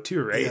PvP mode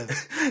too, right?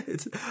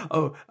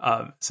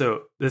 Yeah.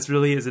 So this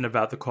really isn't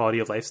about the quality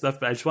of life stuff,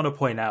 but I just want to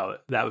point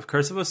out that with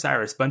Curse of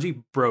Osiris,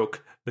 Bungie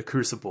broke the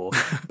Crucible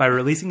by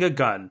releasing a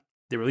gun.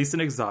 They released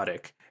an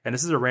exotic, and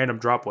this is a random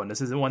drop one.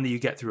 This isn't one that you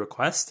get through a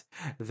quest.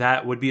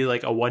 That would be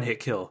like a one-hit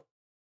kill.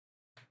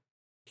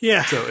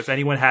 Yeah. So if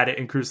anyone had it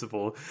in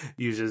Crucible,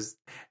 you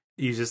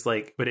just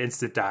like would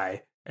instant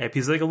die. And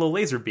it's like a little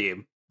laser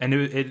beam, and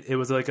it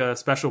was like a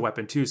special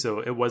weapon too.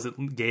 So it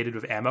wasn't gated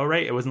with ammo,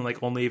 right? It wasn't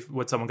like only if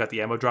when someone got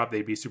the ammo drop,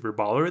 they'd be super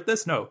baller with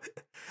this. No,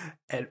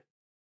 and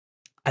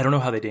I don't know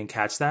how they didn't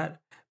catch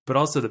that. But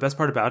also the best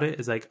part about it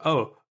is like,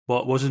 oh,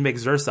 well, we'll just make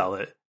Xur sell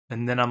it,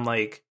 and then I'm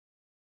like,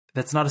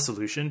 that's not a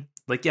solution.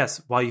 Like,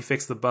 yes, while you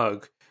fix the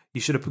bug,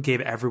 you should have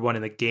gave everyone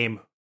in the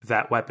game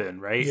that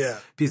weapon, right? Yeah.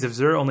 Because if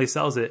Xur only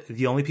sells it,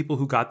 the only people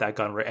who got that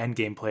gun were end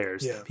game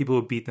players. Yeah. People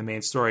who beat the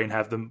main story and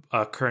have the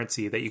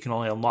currency that you can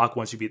only unlock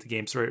once you beat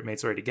the main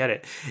story to get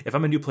it. If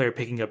I'm a new player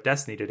picking up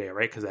Destiny today,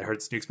 right? Because I heard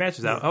this new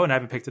expansion's out. Oh, and I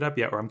haven't picked it up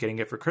yet, or I'm getting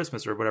it for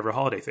Christmas or whatever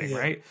holiday thing,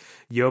 right?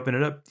 You open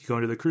it up, you go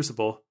into the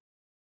Crucible,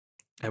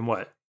 and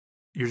what?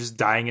 You're just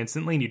dying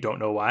instantly, and you don't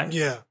know why.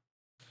 Yeah.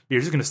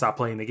 You're just going to stop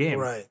playing the game,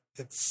 right?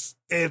 It's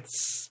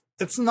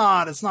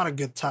not a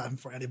good time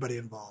for anybody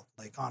involved.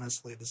 Like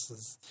honestly, this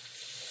is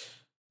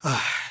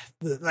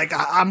like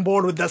I'm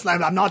bored with this.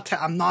 I'm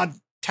not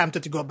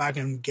tempted to go back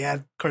and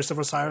get Curse of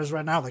Osiris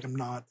right now. Like I'm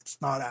not. It's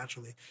not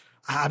actually.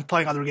 I'm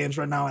playing other games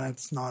right now, and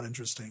it's not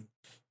interesting.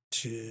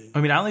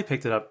 I mean, I only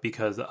picked it up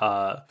because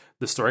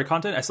the story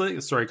content. I still think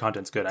the story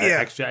content's good.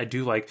 I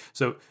do like.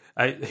 So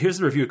here's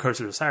the review of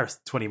Curse of Osiris.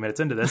 20 minutes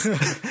into this,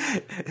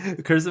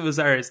 Curse of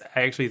Osiris,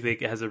 I actually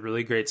think it has a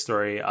really great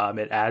story.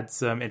 It adds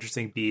some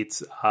interesting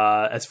beats.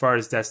 As far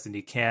as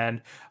Destiny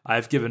can,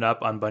 I've given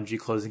up on Bungie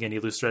closing any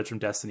loose threads from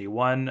Destiny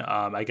 1.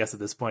 I guess at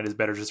this point, it's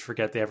better just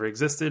forget they ever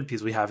existed,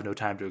 because we have no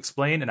time to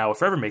explain. And I will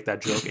forever make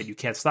that joke, and you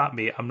can't stop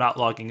me. I'm not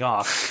logging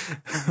off.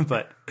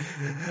 but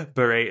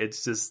right,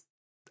 it's just.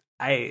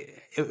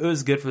 It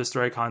was good for the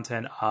story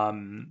content.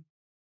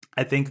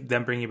 I think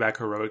them bringing back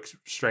heroic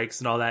strikes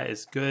and all that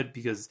is good,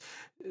 because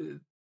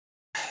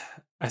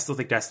I still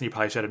think Destiny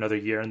probably should have another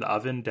year in the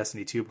oven,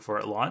 Destiny 2, before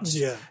it launched.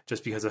 Yeah.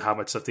 Just because of how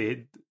much stuff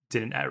they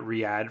didn't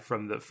re-add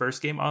from the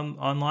first game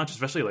on launch,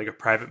 especially like a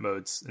private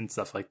modes and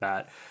stuff like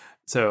that.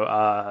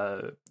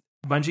 So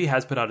Bungie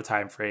has put out a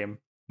time frame.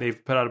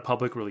 They've put out a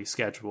public release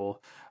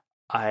schedule.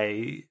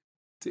 The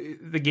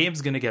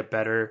game's going to get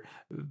better,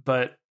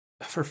 but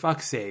for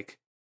fuck's sake,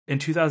 in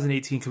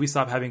 2018, can we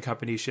stop having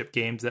companies ship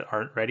games that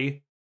aren't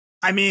ready?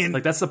 I mean,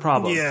 like that's the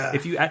problem. Yeah.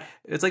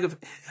 It's like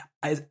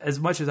as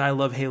much as I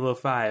love Halo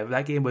 5,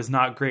 that game was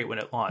not great when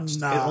it launched.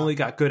 No. It only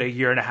got good a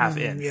year and a half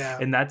in. Yeah.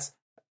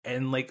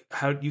 And like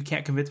how you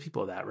can't convince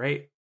people of that,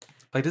 right?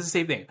 Like this is the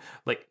same thing.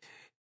 Like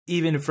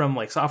even from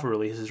like software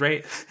releases,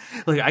 right?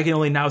 Like I can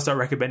only now start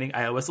recommending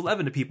iOS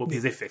 11 to people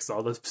because they fixed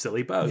all those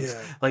silly bugs.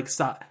 Yeah. Like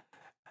stop.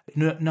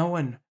 No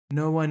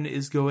one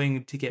is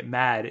going to get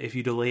mad if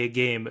you delay a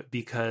game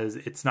because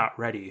it's not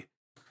ready.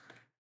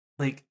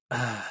 Like,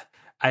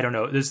 I don't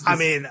know. This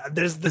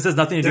has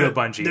nothing to do with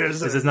Bungie.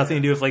 This has nothing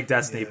to do with like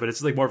Destiny, but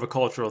it's like more of a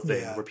cultural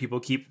thing where people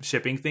keep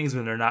shipping things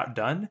when they're not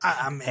done.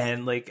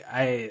 And like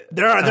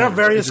there are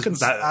various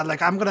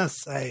like I'm gonna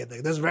say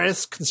like there's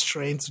various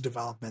constraints to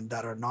development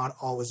that are not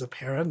always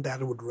apparent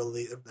that would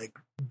really like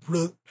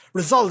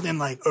result in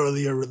like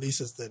earlier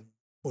releases that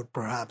would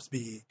perhaps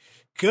be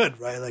good,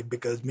 right? Like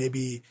because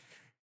maybe.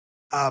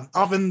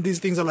 Often these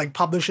things are like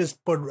publishers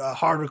put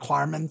hard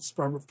requirements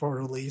for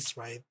release,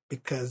 right?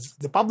 Because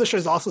the publisher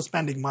is also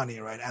spending money,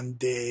 right? And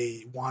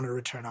they want a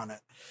return on it.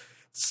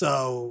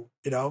 So,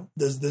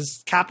 there's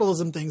this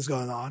capitalism things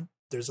going on.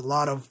 there's a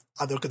lot of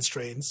other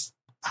constraints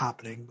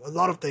happening, a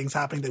lot of things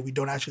happening that we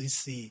don't actually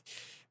see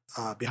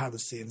behind the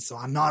scenes. So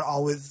I'm not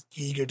always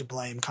eager to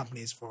blame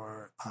companies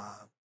for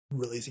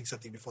releasing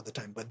something before the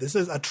time. But this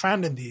is a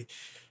trend in the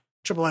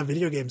AAA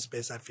video game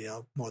space, I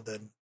feel, more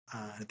than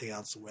anything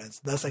else, where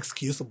it's less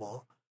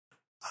excusable.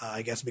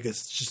 I guess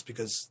because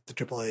the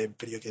AAA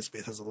video game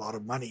space has a lot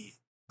of money.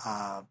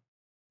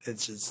 It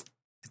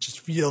just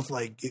feels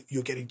like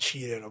you're getting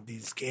cheated of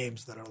these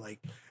games that are like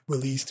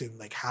released in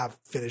like half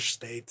finished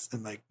states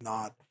and like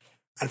not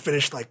and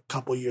finished like a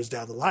couple years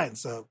down the line.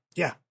 So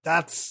yeah,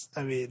 that's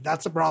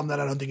a problem that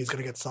I don't think is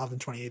going to get solved in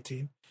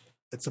 2018.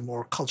 It's a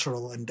more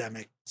cultural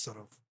endemic sort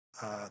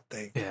of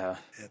thing. Yeah,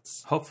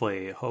 it's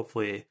hopefully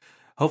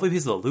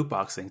because of the loot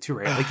boxing too,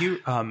 right? Like you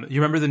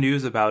remember the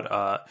news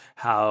about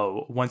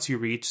how once you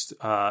reached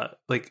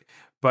like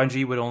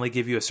Bungie would only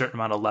give you a certain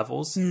amount of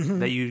levels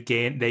that you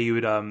gain, that you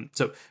would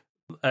so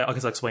I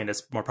guess I'll explain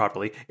this more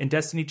properly. In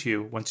Destiny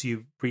 2, once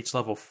you reach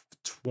level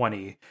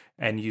 20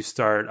 and you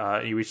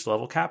start you reach the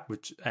level cap,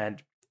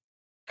 and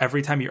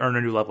every time you earn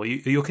a new level,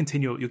 you'll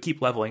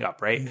keep leveling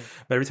up, right?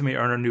 But every time you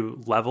earn a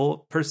new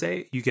level per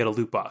se, you get a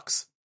loot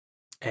box.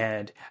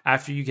 And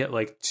after you get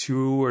like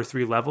 2 or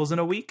 3 levels in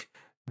a week,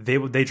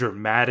 they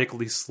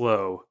dramatically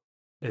slow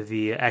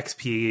the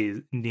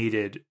XP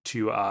needed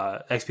to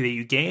XP that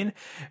you gain,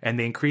 and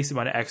they increase the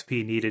amount of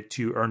XP needed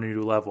to earn a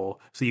new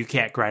level, so you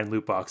can't grind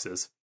loot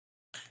boxes.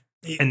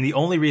 And the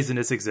only reason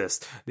this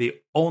exists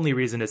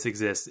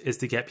is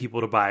to get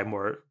people to buy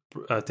more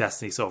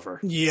Destiny Silver.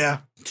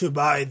 Yeah, to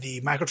buy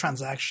the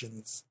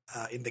microtransactions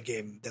in the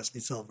game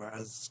Destiny Silver,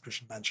 as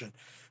Christian mentioned,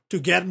 to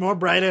get more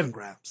bright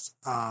engrams.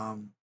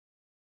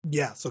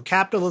 Yeah, so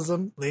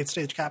capitalism, late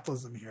stage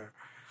capitalism here.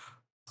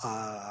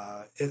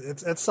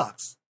 It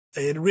sucks.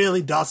 It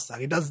really does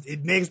suck.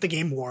 It makes the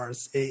game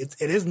worse. It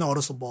is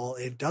noticeable.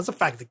 It does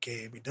affect the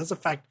game. It does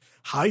affect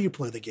how you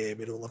play the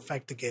game. It will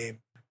affect the game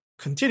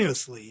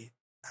continuously.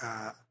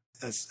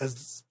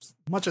 As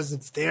much as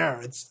it's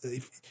there,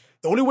 the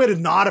only way to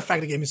not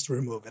affect the game is to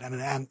remove it,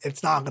 and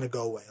it's not going to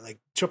go away. Like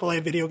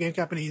AAA video game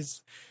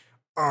companies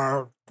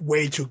are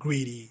way too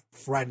greedy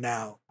right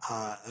now,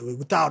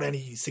 without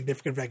any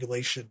significant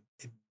regulation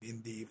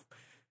in the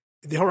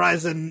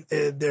horizon.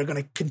 They're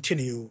going to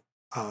continue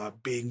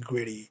being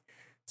greedy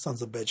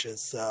sons of bitches.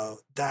 So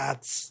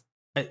that's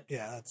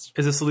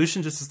is the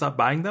solution just to stop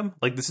buying them?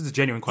 Like, this is a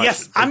genuine question.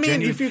 Yes, I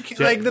mean, if you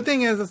like, the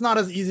thing is, it's not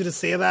as easy to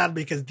say that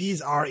because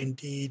these are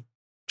indeed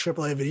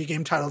AAA video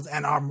game titles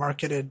and are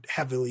marketed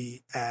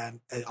heavily and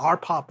are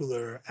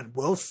popular and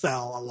will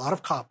sell a lot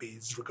of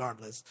copies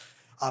regardless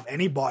of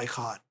any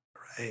boycott,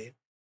 right?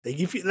 Like,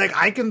 if you like,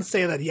 I can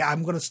say that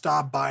I'm going to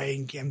stop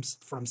buying games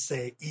from,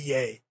 say,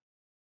 EA,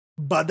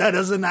 but that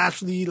doesn't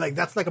actually, like,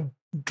 that's like a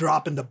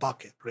drop in the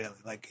bucket, really.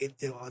 Like,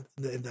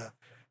 in the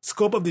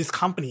scope of these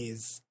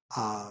companies,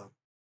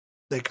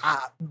 like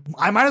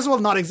I might as well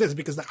not exist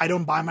because like, I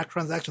don't buy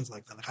microtransactions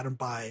like that. Like, I don't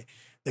buy,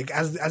 like,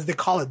 as they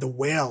call it, the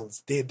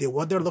whales. They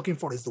what they're looking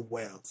for is the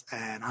whales,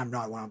 and I'm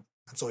not one of them.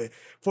 And so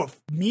for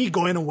me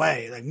going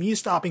away, like me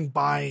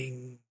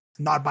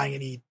not buying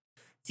any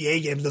EA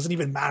games doesn't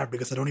even matter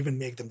because I don't even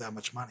make them that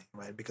much money,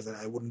 right? Because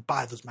I wouldn't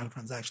buy those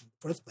microtransactions in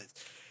the first place.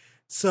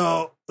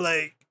 So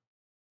like,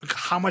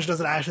 how much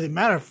does it actually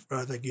matter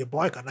for like your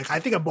boycott? Like,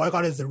 I think a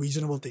boycott is a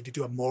reasonable thing to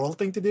do, a moral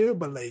thing to do,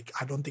 but like,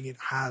 I don't think it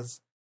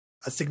has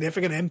a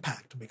significant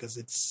impact because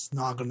it's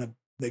not gonna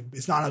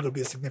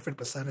be a significant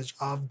percentage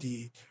of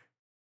the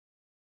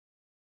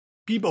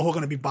people who are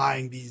gonna be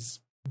buying these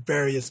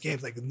various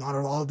games. Like, not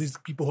all of these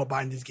people who are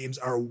buying these games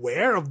are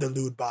aware of the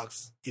loot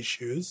box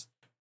issues.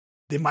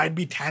 They might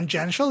be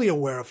tangentially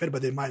aware of it,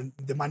 but they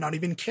might not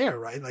even care,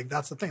 right? Like,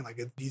 that's the thing. Like,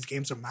 these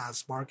games are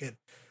mass market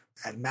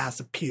and mass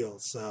appeal,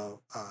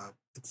 so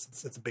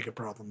it's a bigger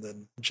problem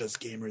than just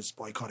gamers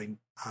boycotting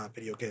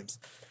video games.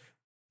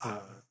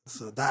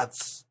 So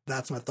that's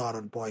my thought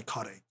on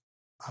boycotting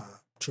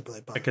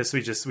AAA. I guess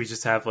we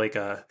just have like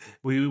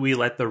we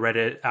let the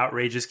Reddit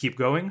outrages keep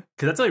going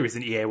because that's the only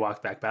reason EA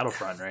walked back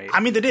Battlefront, right? I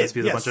mean, they did,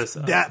 yes.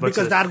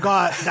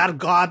 That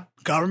got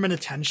government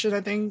attention.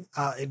 I think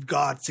it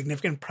got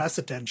significant press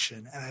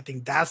attention, and I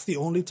think that's the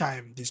only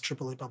time these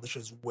AAA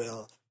publishers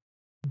will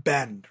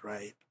bend,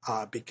 right?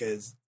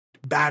 Because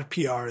bad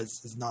PR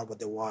is not what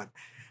they want,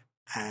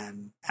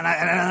 and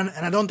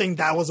I don't think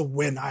that was a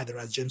win either.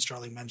 As Jim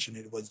Sterling mentioned,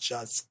 it was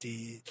just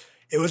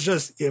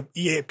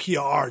EA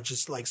PR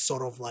just like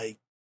sort of like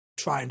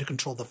trying to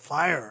control the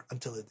fire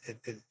until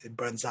it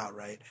burns out,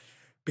 right?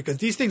 Because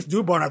these things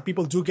do burn out.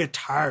 People do get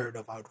tired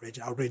of outrage.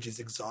 Outrage is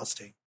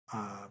exhausting.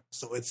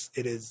 So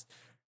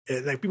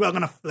like people are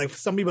gonna, like,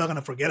 some people are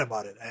gonna forget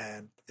about it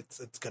and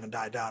it's gonna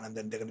die down and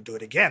then they're gonna do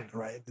it again,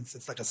 right?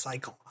 It's like a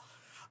cycle.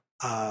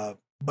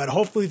 But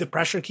hopefully the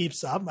pressure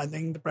keeps up. I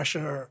think the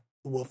pressure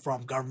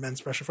from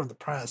governments, pressure from the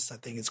press, I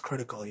think is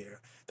critical here.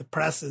 The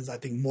press is, I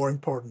think, more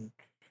important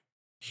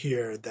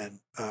here than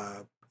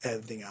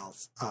anything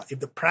else. If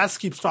the press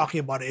keeps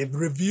talking about it, if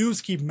reviews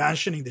keep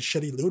mentioning the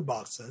shitty loot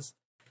boxes,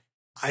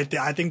 I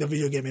think the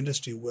video game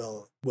industry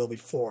will be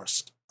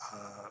forced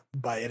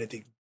by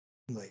anything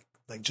like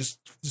Like just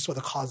for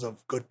the cause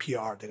of good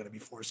PR, they're going to be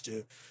forced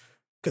to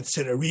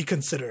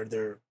reconsider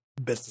their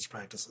business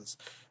practices.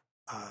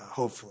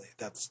 Hopefully,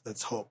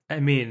 that's hope. I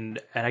mean,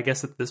 and I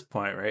guess at this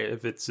point, right?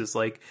 If it's just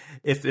like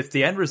if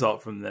the end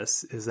result from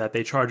this is that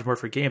they charge more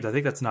for games, I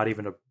think that's not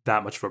even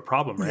that much of a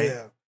problem, right?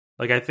 Yeah.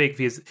 Like I think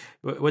because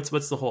what's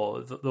the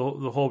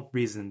whole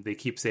reason they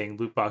keep saying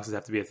loot boxes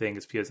have to be a thing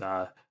is because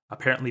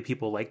apparently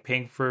people like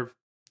paying for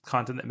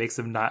content that makes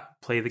them not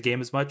play the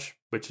game as much,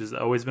 which has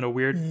always been a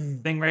weird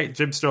thing, right?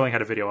 Jim Sterling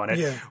had a video on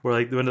it where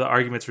like one of the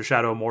arguments for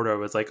Shadow of Mordor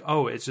was like,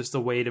 oh, it's just a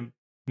way to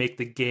make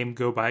the game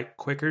go by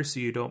quicker so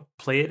you don't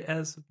play it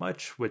as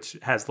much, which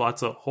has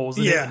lots of holes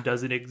in it and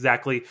doesn't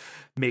exactly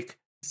make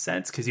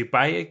sense because you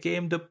buy a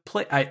game to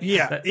play.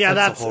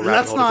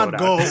 Let's not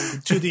go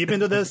too deep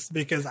into this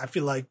because I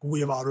feel like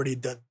we have already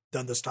done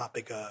this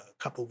topic a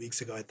couple of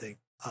weeks ago, I think.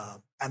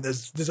 And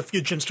there's a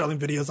few Jim Sterling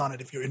videos on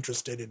it if you're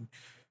interested in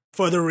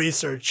further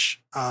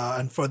research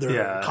and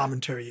further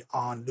commentary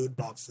on loot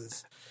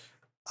boxes.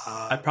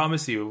 I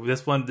promise you,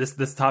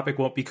 this topic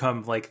won't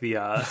become like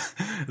the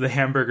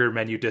hamburger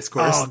menu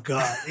discourse. Oh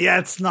god, yeah,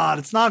 it's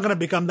not going to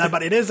become that,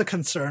 but it is a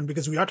concern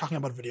because we are talking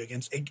about video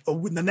games.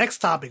 The next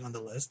topic on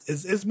the list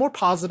is more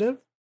positive.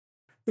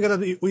 We're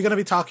gonna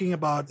be talking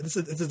about this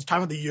is the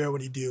time of the year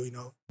when you do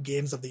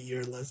games of the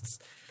year lists.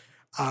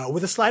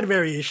 With a slight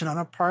variation on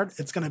our part,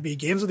 it's going to be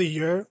games of the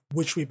year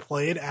which we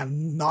played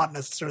and not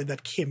necessarily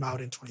that came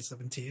out in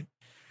 2017.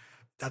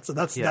 That's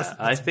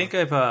I think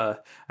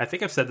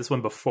I've said this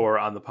one before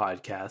on the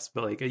podcast,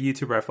 but like a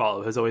YouTuber I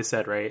follow has always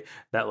said, right,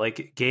 that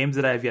like games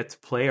that I have yet to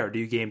play are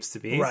new games to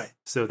me. Right.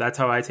 So that's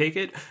how I take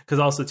it. Because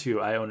also too,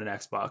 I own an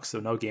Xbox,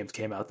 so no games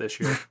came out this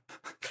year.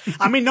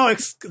 I mean, no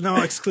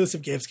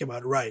exclusive games came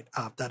out. Right.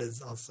 That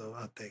is also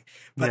a thing.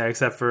 But, yeah,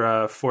 except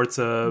for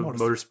Forza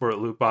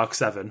Motorsport Loot Box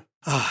 7.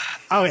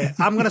 Okay,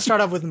 I'm gonna start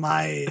off with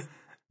my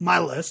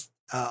list.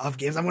 Of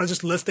games. I'm going to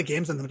just list the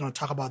games and then I'm going to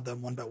talk about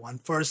them one by one.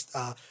 First,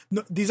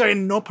 these are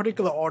in no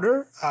particular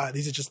order.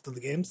 These are just the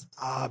games.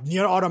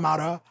 Nier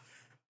Automata,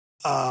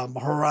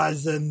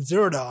 Horizon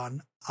Zero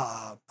Dawn,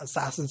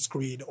 Assassin's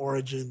Creed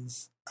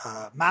Origins,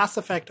 Mass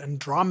Effect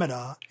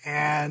Andromeda,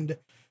 and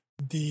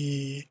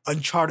the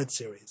Uncharted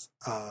series.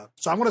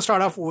 So I'm going to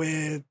start off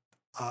with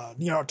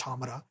Nier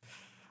Automata.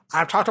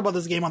 I've talked about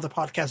this game on the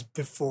podcast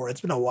before. It's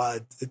been a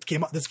while.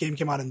 This game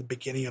came out in the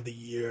beginning of the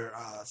year.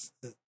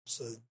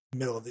 So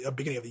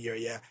beginning of the year,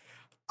 yeah.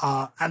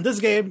 And this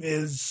game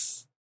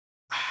is,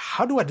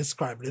 how do I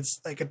describe it?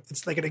 It's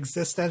like an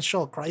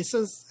existential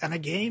crisis in a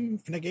game,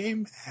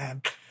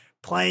 and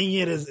playing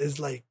it is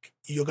like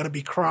you're gonna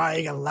be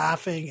crying and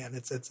laughing, and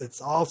it's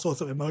all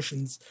sorts of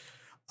emotions,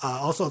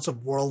 all sorts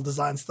of world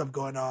design stuff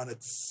going on.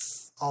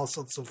 It's all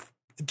sorts of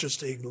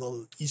interesting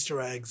little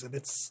Easter eggs, and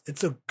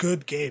it's a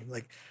good game.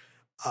 Like,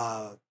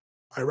 I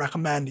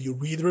recommend you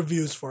read the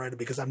reviews for it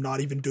because I'm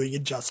not even doing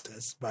it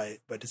justice by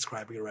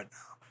describing it right now.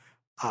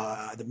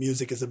 The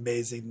music is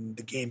amazing.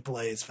 The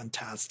gameplay is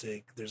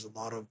fantastic. There's a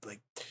lot of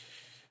like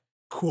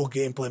cool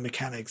gameplay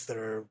mechanics that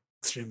are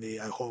extremely.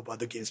 I hope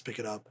other games pick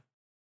it up.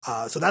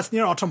 So that's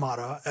Nier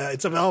Automata.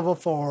 It's available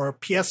for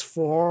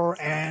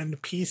PS4 and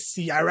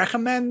PC. I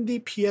recommend the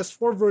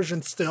PS4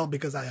 version still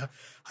because I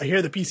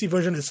hear the PC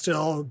version is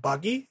still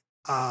buggy.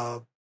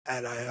 And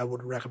I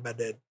would recommend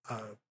it.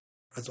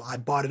 So I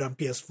bought it on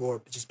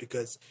PS4 just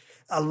because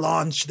at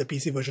launch the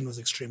PC version was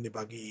extremely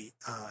buggy.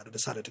 I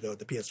decided to go with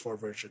the PS4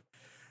 version.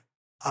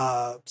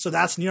 So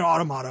that's Nier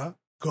Automata.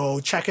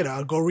 Go check it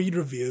out. Go read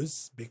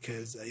reviews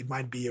because it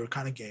might be your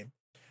kind of game.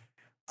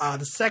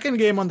 The second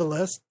game on the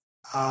list,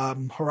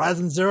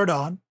 Horizon Zero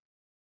Dawn.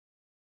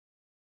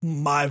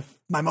 My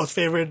most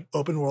favorite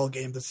open world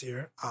game this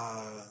year.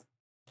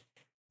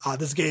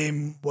 This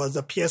game was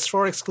a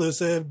PS4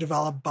 exclusive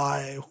developed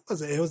by, who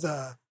was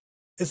it?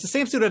 It's the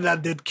same studio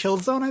that did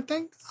Killzone, I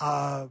think.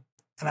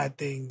 And I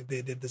think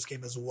they did this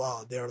game as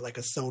well. They're like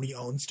a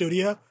Sony-owned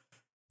studio,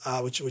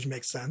 which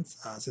makes sense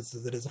since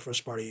it is a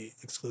first-party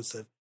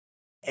exclusive.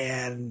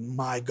 And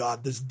my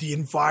God, the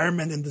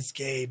environment in this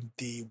game,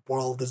 the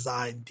world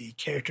design, the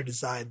character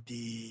design,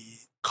 the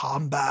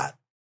combat,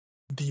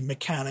 the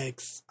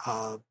mechanics,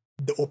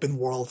 the open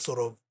world sort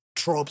of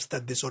tropes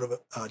that they sort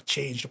of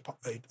changed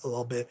a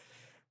little bit.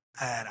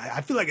 And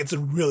I feel like it's a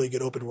really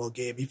good open world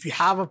game. If you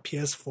have a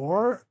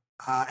PS4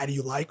 and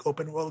you like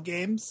open world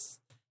games,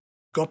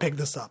 go pick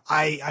this up.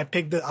 I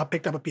picked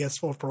up a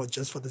PS4 Pro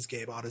just for this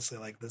game. Honestly,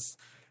 like this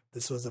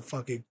was a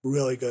fucking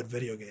really good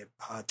video game.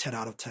 10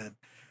 out of 10.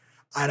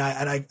 And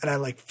I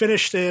like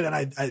finished it, and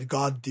I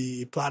got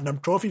the platinum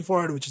trophy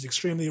for it, which is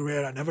extremely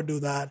rare. I never do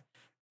that.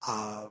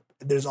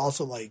 There's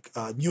also like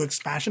new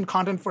expansion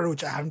content for it,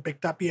 which I haven't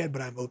picked up yet,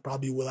 but I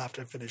probably will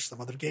after I finish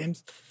some other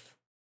games.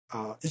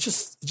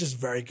 It's just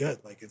very good.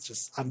 Like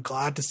I'm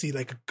glad to see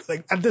like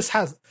and this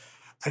has.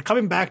 And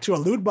coming back to a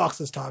loot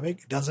boxes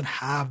topic, it doesn't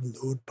have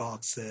loot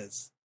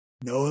boxes.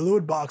 No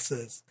loot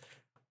boxes.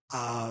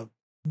 No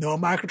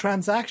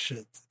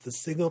microtransactions. It's a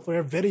single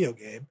player video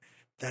game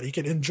that you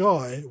can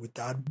enjoy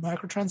without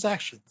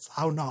microtransactions.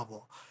 How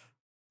novel.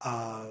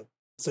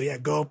 So yeah,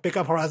 go pick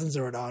up Horizon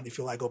Zero Dawn if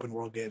you like open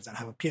world games and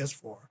have a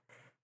PS4.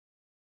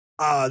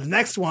 The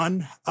next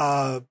one,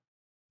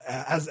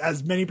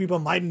 as many people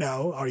might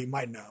know, or you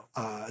might know,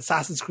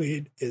 Assassin's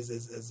Creed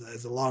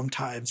is a long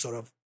time sort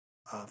of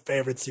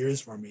favorite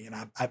series for me, and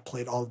I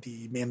played all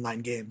the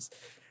mainline games,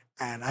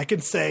 and I can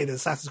say that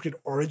Assassin's Creed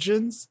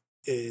Origins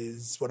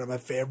is one of my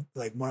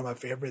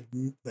favorite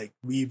like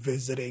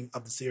revisiting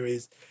of the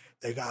series.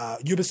 Like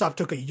Ubisoft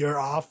took a year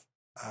off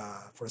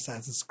for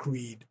Assassin's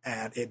Creed,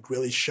 and it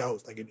really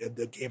shows. Like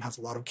the game has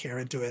a lot of care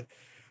into it.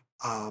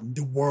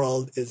 The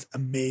world is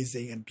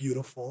amazing and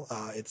beautiful.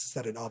 It's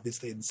set in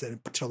obviously in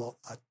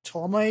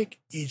Ptolemaic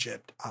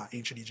Egypt,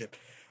 ancient Egypt,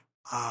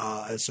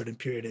 a certain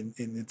period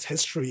in its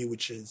history,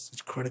 which is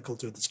critical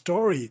to the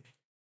story.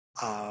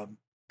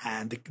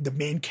 And the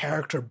main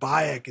character,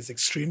 Bayek, is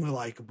extremely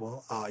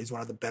likable. He's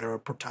one of the better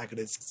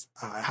protagonists.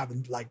 I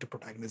haven't liked a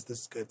protagonist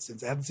this good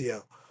since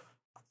Ezio.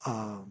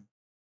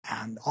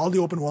 And all the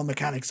open world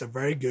mechanics are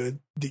very good.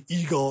 The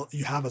eagle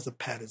you have as a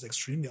pet is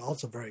extremely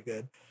also very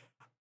good.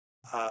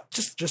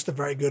 Just a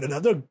very good,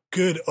 another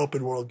good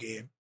open world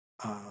game.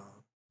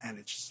 And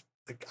it's just,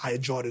 like, I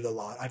enjoyed it a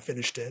lot. I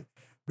finished it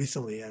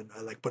recently, and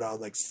I put out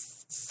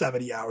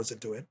 70 hours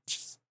into it, which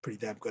is pretty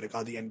damn good. I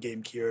got the end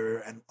game gear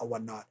and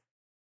whatnot.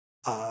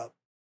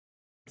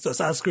 So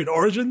Assassin's Creed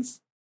Origins,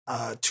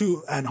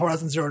 2, and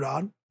Horizon Zero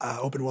Dawn,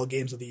 open world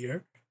games of the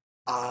year.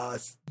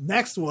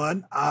 Next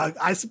one,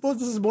 I suppose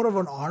this is more of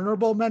an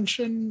honorable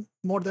mention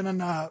more than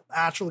an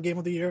actual game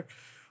of the year.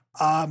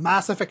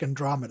 Mass Effect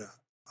Andromeda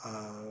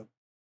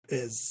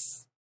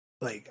is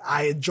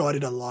I enjoyed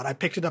it a lot. I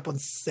picked it up on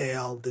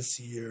sale this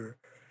year.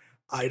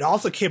 It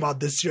also came out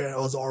this year and it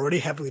was already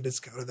heavily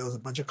discounted. There was a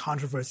bunch of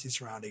controversy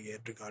surrounding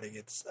it regarding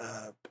its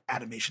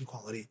animation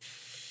quality.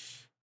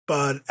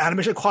 But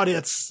animation quality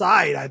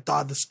aside, I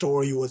thought the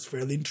story was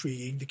fairly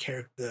intriguing.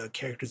 The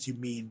characters you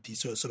meet,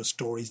 these sort of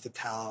stories to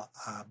tell,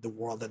 the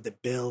world that they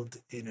build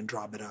in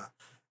Andromeda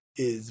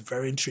is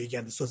very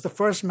intriguing. So it's the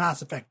first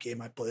Mass Effect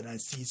game I played, and I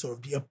see sort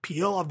of the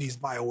appeal of these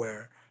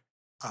BioWare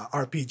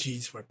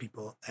RPGs for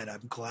people, and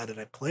I'm glad that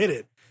I played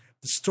it.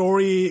 The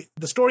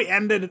story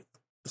ended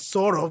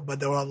sort of, but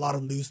there were a lot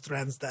of loose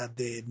threads that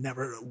they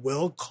never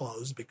will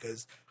close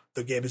because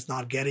the game is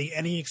not getting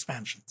any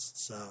expansions.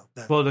 So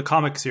the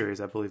comic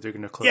series, I believe they're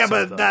going to close. Yeah,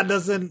 but that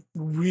doesn't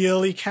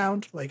really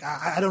count.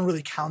 I don't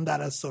really count that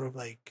as sort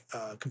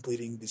of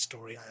completing the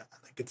story. I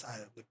think it's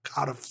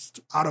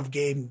out of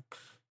game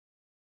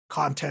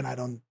content. I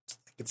don't.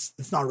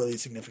 It's not really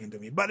significant to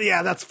me. But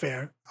yeah, that's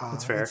fair.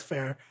 That's fair. That's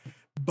fair.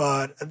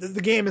 But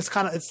the game is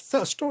kind of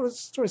the story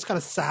is kind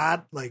of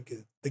sad. Like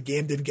the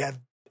game didn't get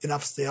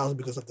enough sales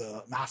because of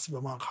the massive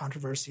amount of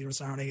controversy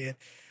surrounding it.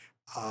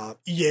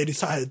 EA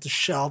decided to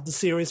shelve the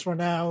series for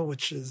now,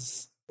 which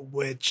is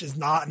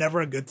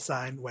never a good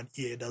sign when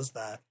EA does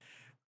that.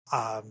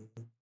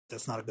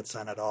 That's not a good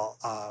sign at all.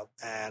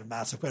 And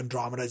Mass Effect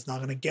Andromeda is not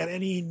going to get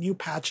any new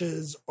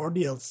patches or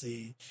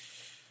DLC.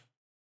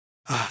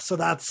 So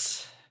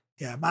that's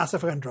Mass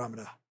Effect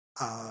Andromeda.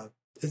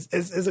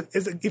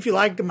 If you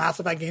like the Mass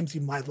Effect games,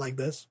 you might like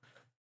this.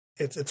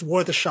 It's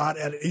worth a shot,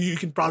 and you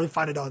can probably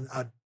find it on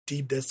a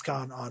deep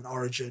discount on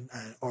Origin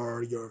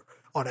or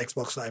on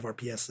Xbox Live or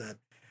PSN,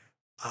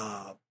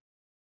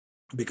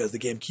 because the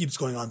game keeps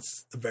going on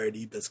very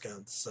deep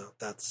discounts. So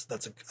that's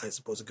I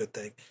suppose a good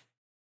thing.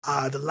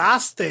 The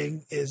last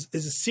thing is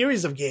a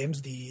series of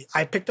games.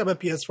 I picked up a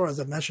PS4, as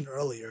I mentioned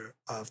earlier,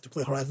 to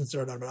play Horizon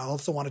Zero Dawn, but I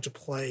also wanted to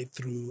play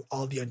through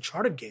all the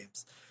Uncharted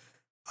games.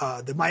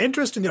 My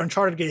interest in the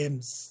Uncharted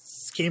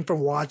games came from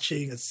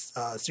watching a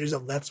series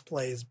of Let's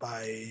Plays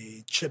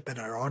by Chip and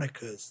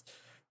Ironicus.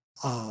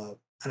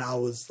 And I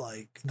was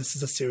like, this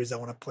is a series I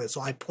want to play.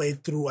 So I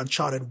played through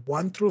Uncharted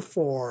 1 through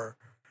 4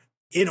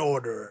 in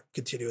order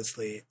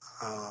continuously.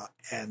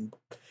 And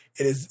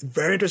it is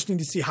very interesting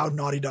to see how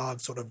Naughty Dog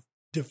sort of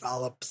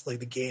develops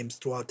the games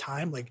throughout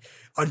time.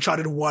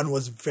 Uncharted 1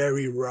 was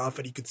very rough,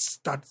 and you could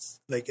start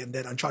and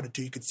then Uncharted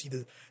 2 you could see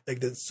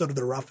the sort of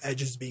the rough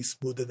edges being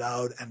smoothed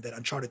out, and then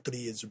Uncharted 3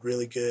 is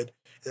really good.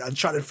 And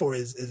Uncharted 4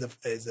 is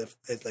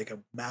a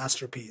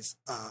masterpiece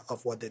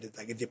of what they did.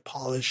 They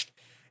polished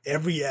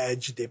every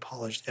edge, they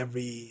polished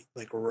every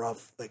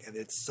rough, and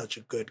it's such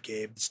a good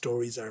game. The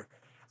stories are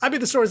kind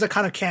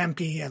of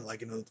campy and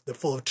they're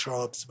full of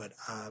tropes, but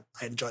I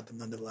enjoyed them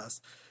nonetheless.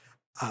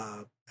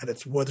 And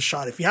it's worth a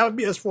shot. If you have a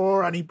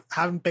PS4 and you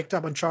haven't picked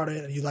up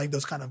Uncharted and you like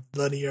those kind of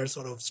linear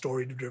sort of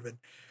story-driven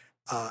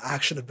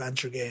action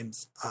adventure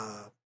games,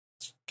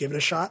 give it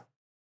a shot.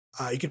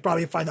 You could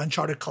probably find the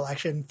Uncharted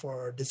collection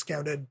for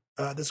discounted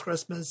this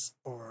Christmas,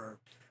 or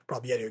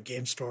probably at your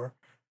game store.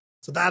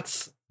 So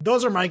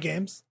those are my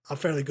games. A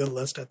fairly good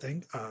list, I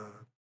think. A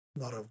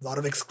lot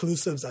of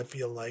exclusives, I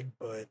feel like,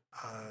 but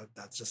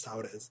that's just how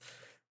it is.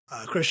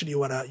 Christian, you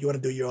wanna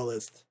do your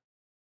list?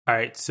 All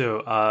right,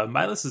 so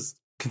my list is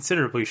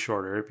considerably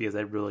shorter because I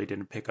really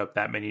didn't pick up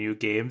that many new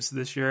games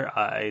this year.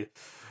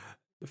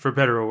 For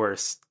better or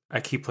worse,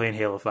 I keep playing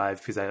Halo 5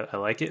 because I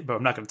like it, but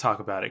I'm not going to talk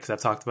about it because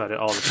I've talked about it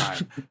all the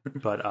time.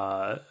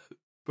 But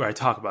where I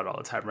talk about it all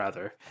the time,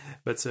 rather.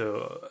 But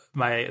so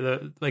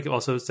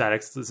also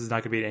Statics. This is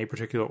not going to be in any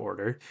particular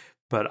order,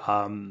 but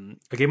a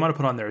game I want to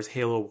put on there is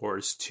Halo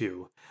Wars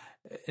 2.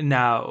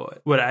 Now,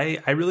 what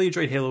I really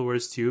enjoyed Halo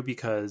Wars 2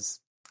 because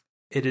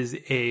it is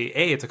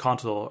it's a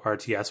console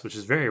RTS, which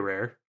is very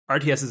rare.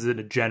 RTSs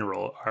in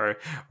general are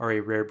a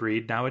rare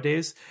breed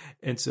nowadays,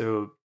 and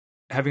so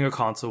having a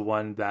console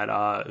one that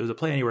it was a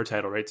Play Anywhere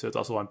title, right? So it's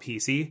also on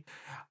PC,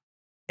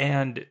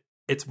 and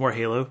it's more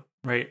Halo,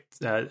 right?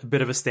 A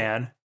bit of a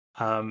stan.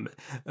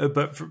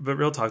 But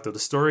real talk though, the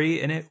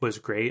story in it was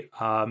great.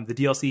 The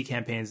DLC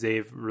campaigns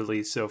they've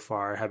released so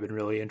far have been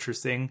really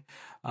interesting.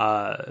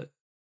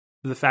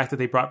 The fact that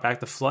they brought back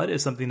the flood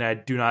is something that I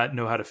do not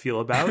know how to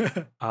feel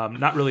about.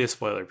 Not really a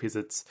spoiler because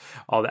it's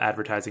all the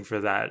advertising for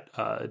that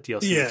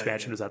DLC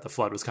expansion is that the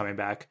flood was coming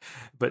back,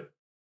 but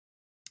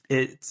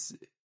the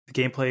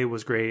gameplay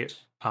was great.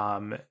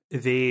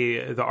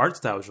 The art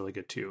style was really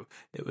good too.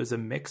 It was a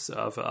mix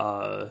of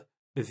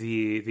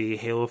the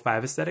Halo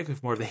 5 aesthetic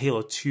with more of the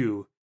Halo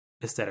 2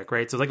 aesthetic,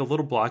 right? So like a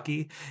little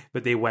blocky,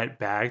 but they went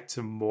back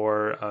to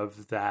more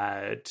of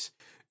that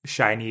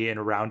shiny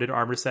and rounded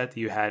armor set that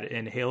you had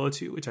in Halo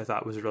 2, which I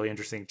thought was a really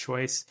interesting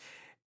choice.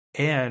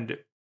 And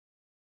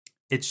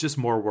it's just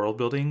more world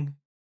building.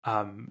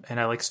 And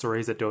I like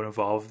stories that don't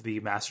involve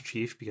the Master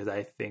Chief because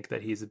I think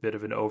that he's a bit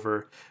of an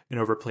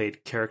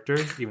overplayed character,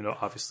 even though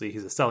obviously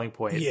he's a selling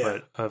point, he's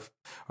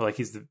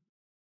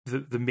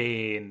the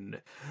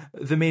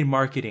main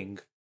marketing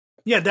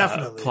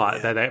definitely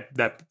plot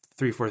that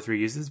 343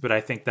 uses. But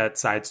I think that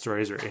side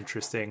stories are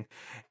interesting.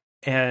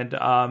 And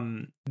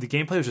the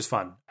gameplay was just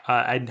fun.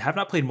 I have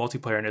not played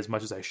multiplayer in as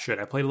much as I should.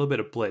 I played a little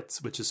bit of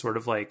Blitz, which is sort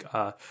of like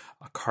a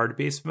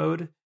card-based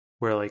mode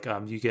where like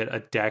you get a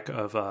deck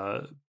of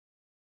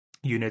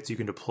units you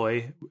can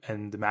deploy,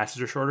 and the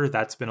matches are shorter.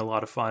 That's been a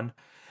lot of fun.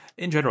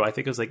 In general, I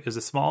think it was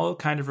a small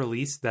kind of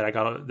release that I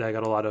got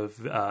a lot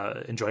of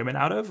enjoyment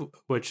out of,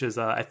 which is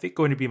I think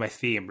going to be my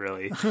theme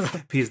really.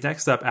 Because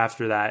next up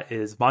after that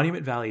is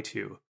Monument Valley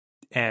 2,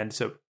 and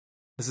so.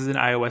 This is an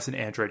iOS and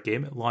Android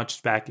game. It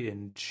launched back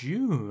in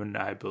June,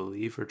 I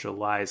believe, or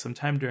July,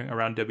 sometime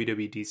around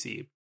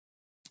WWDC.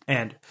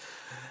 And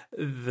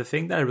the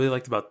thing that I really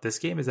liked about this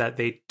game is that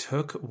they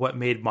took what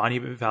made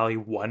Monument Valley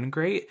 1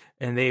 great,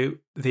 and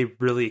they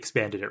really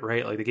expanded it,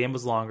 right? Like the game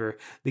was longer.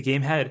 The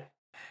game had...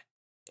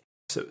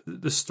 So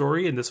the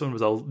story in this one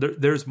was...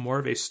 There's more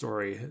of a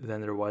story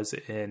than there was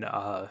in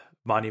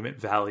Monument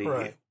Valley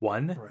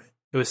 1. Right.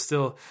 It was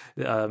still,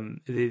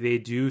 they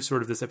do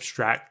sort of this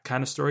abstract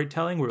kind of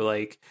storytelling where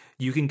like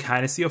you can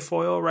kind of see a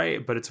foil,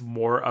 right? But it's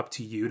more up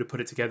to you to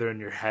put it together in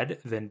your head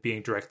than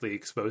being directly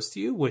exposed to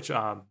you, which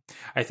I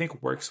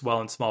think works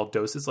well in small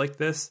doses like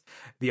this.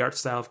 The art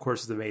style, of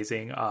course, is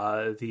amazing.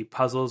 The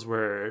puzzles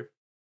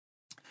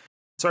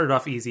started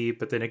off easy,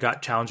 but then it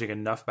got challenging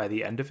enough by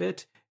the end of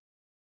it.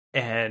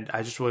 And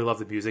I just really love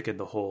the music and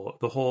the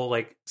whole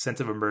like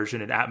sense of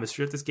immersion and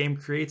atmosphere that this game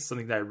creates,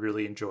 something that I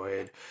really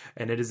enjoyed.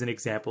 And it is an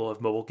example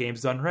of mobile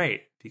games done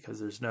right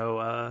because there's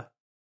no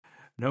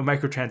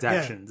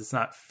microtransactions. Yeah. It's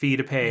not fee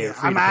to pay. Yeah,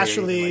 I'm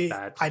actually, like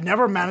that. I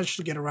never managed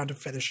to get around to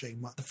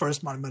finishing the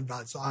first Monument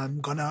Valley. So what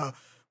I'm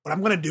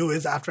gonna do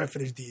is after I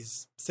finish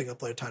these single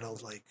player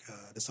titles like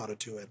Dishonored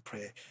 2 and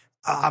Prey,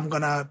 I'm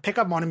gonna pick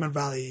up Monument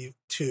Valley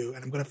 2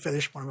 and I'm gonna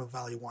finish Monument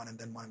Valley 1 and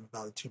then Monument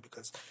Valley 2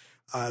 because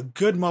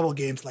good mobile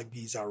games like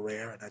these are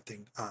rare, and I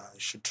think I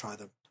should try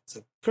them.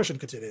 So, Christian,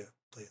 continue,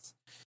 please.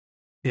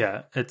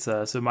 Yeah, it's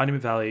so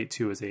Monument Valley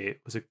 2 was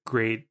a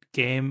great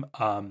game.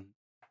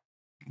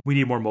 We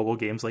need more mobile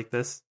games like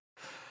this.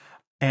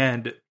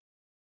 And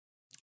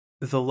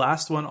the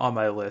last one on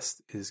my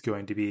list is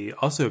going to be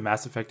also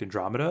Mass Effect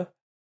Andromeda.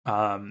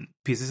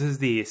 Because this is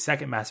the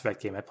second Mass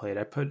Effect game I played.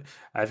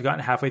 I've gotten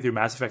halfway through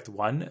Mass Effect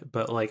 1,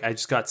 but like I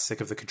just got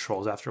sick of the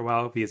controls after a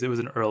while because it was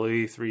an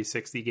early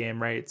 360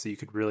 game, right? So you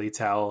could really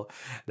tell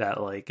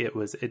that like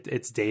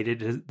it's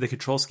dated. The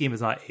control scheme is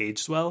not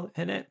aged well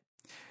in it.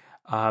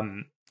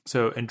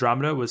 So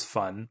Andromeda was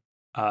fun.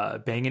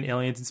 Banging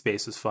aliens in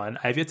space was fun.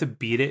 I've yet to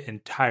beat it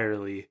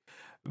entirely,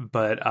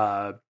 but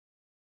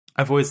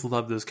I've always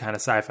loved those kind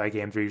of sci-fi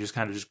games where you just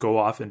kind of go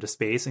off into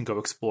space and go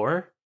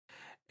explore.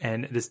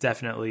 And this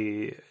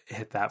definitely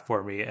hit that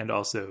for me. And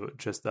also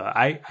just,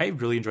 I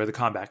really enjoy the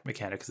combat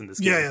mechanics in this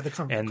game. Yeah,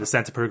 the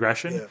sense of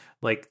progression. Yeah.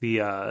 Like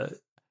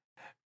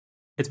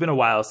it's been a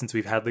while since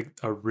we've had like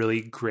a really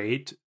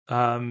great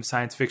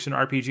science fiction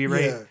RPG,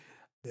 right?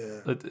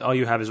 Yeah. All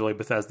you have is really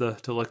Bethesda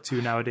to look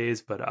to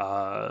nowadays, but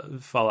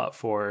Fallout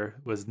 4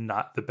 was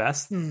not the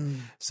best.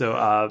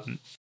 So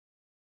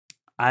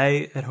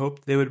I had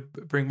hoped they would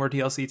bring more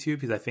DLC too,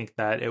 because I think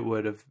that it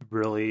would have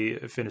really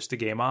finished the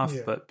game off.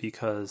 Yeah. But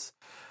because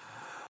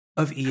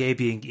of EA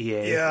being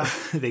EA,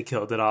 they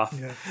killed it off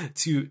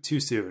too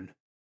soon.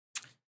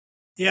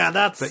 Yeah,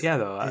 Mass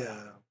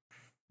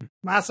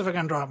Effect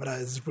Andromeda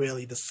is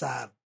really the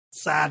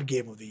sad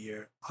game of the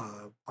year,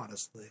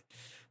 honestly.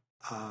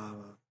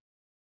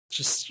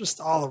 just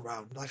all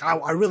around. Like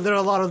I really, there are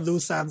a lot of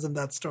loose ends in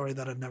that story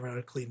that I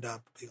never cleaned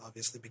up,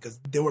 obviously, because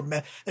they were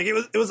like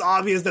it was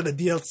obvious that the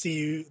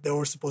DLC, there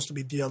were supposed to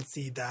be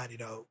DLC that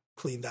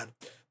clean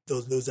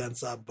those loose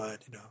ends up,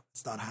 but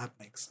it's not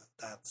happening. So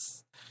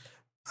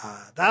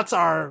that's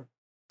our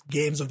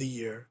games of the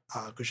year.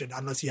 Christian,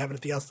 unless you have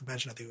anything else to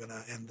mention, I think we're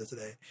gonna end this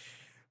today.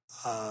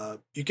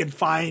 You can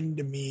find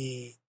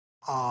me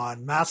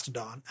on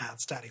Mastodon at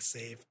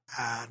StaticSafe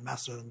at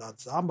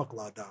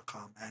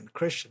mastodon.zomboclaw.com. And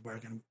Christian, where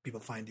can people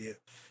find you?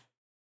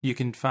 You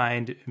can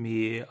find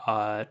me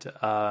at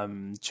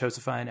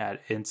Chosifine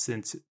at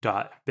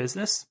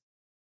instance.business.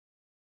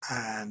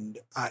 And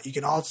you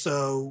can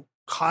also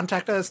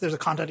contact us. There's a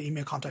contact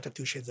email,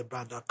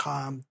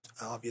 contact@twoshadesofbrown.com.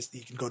 Obviously,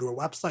 you can go to our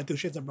website,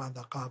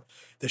 twoshadesofbrown.com.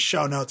 The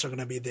show notes are going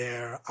to be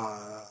there.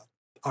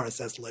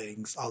 RSS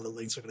links, all the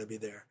links are going to be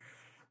there.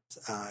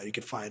 You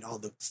can find all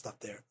the stuff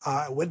there.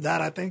 With that,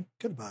 I think,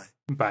 goodbye.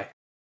 Bye.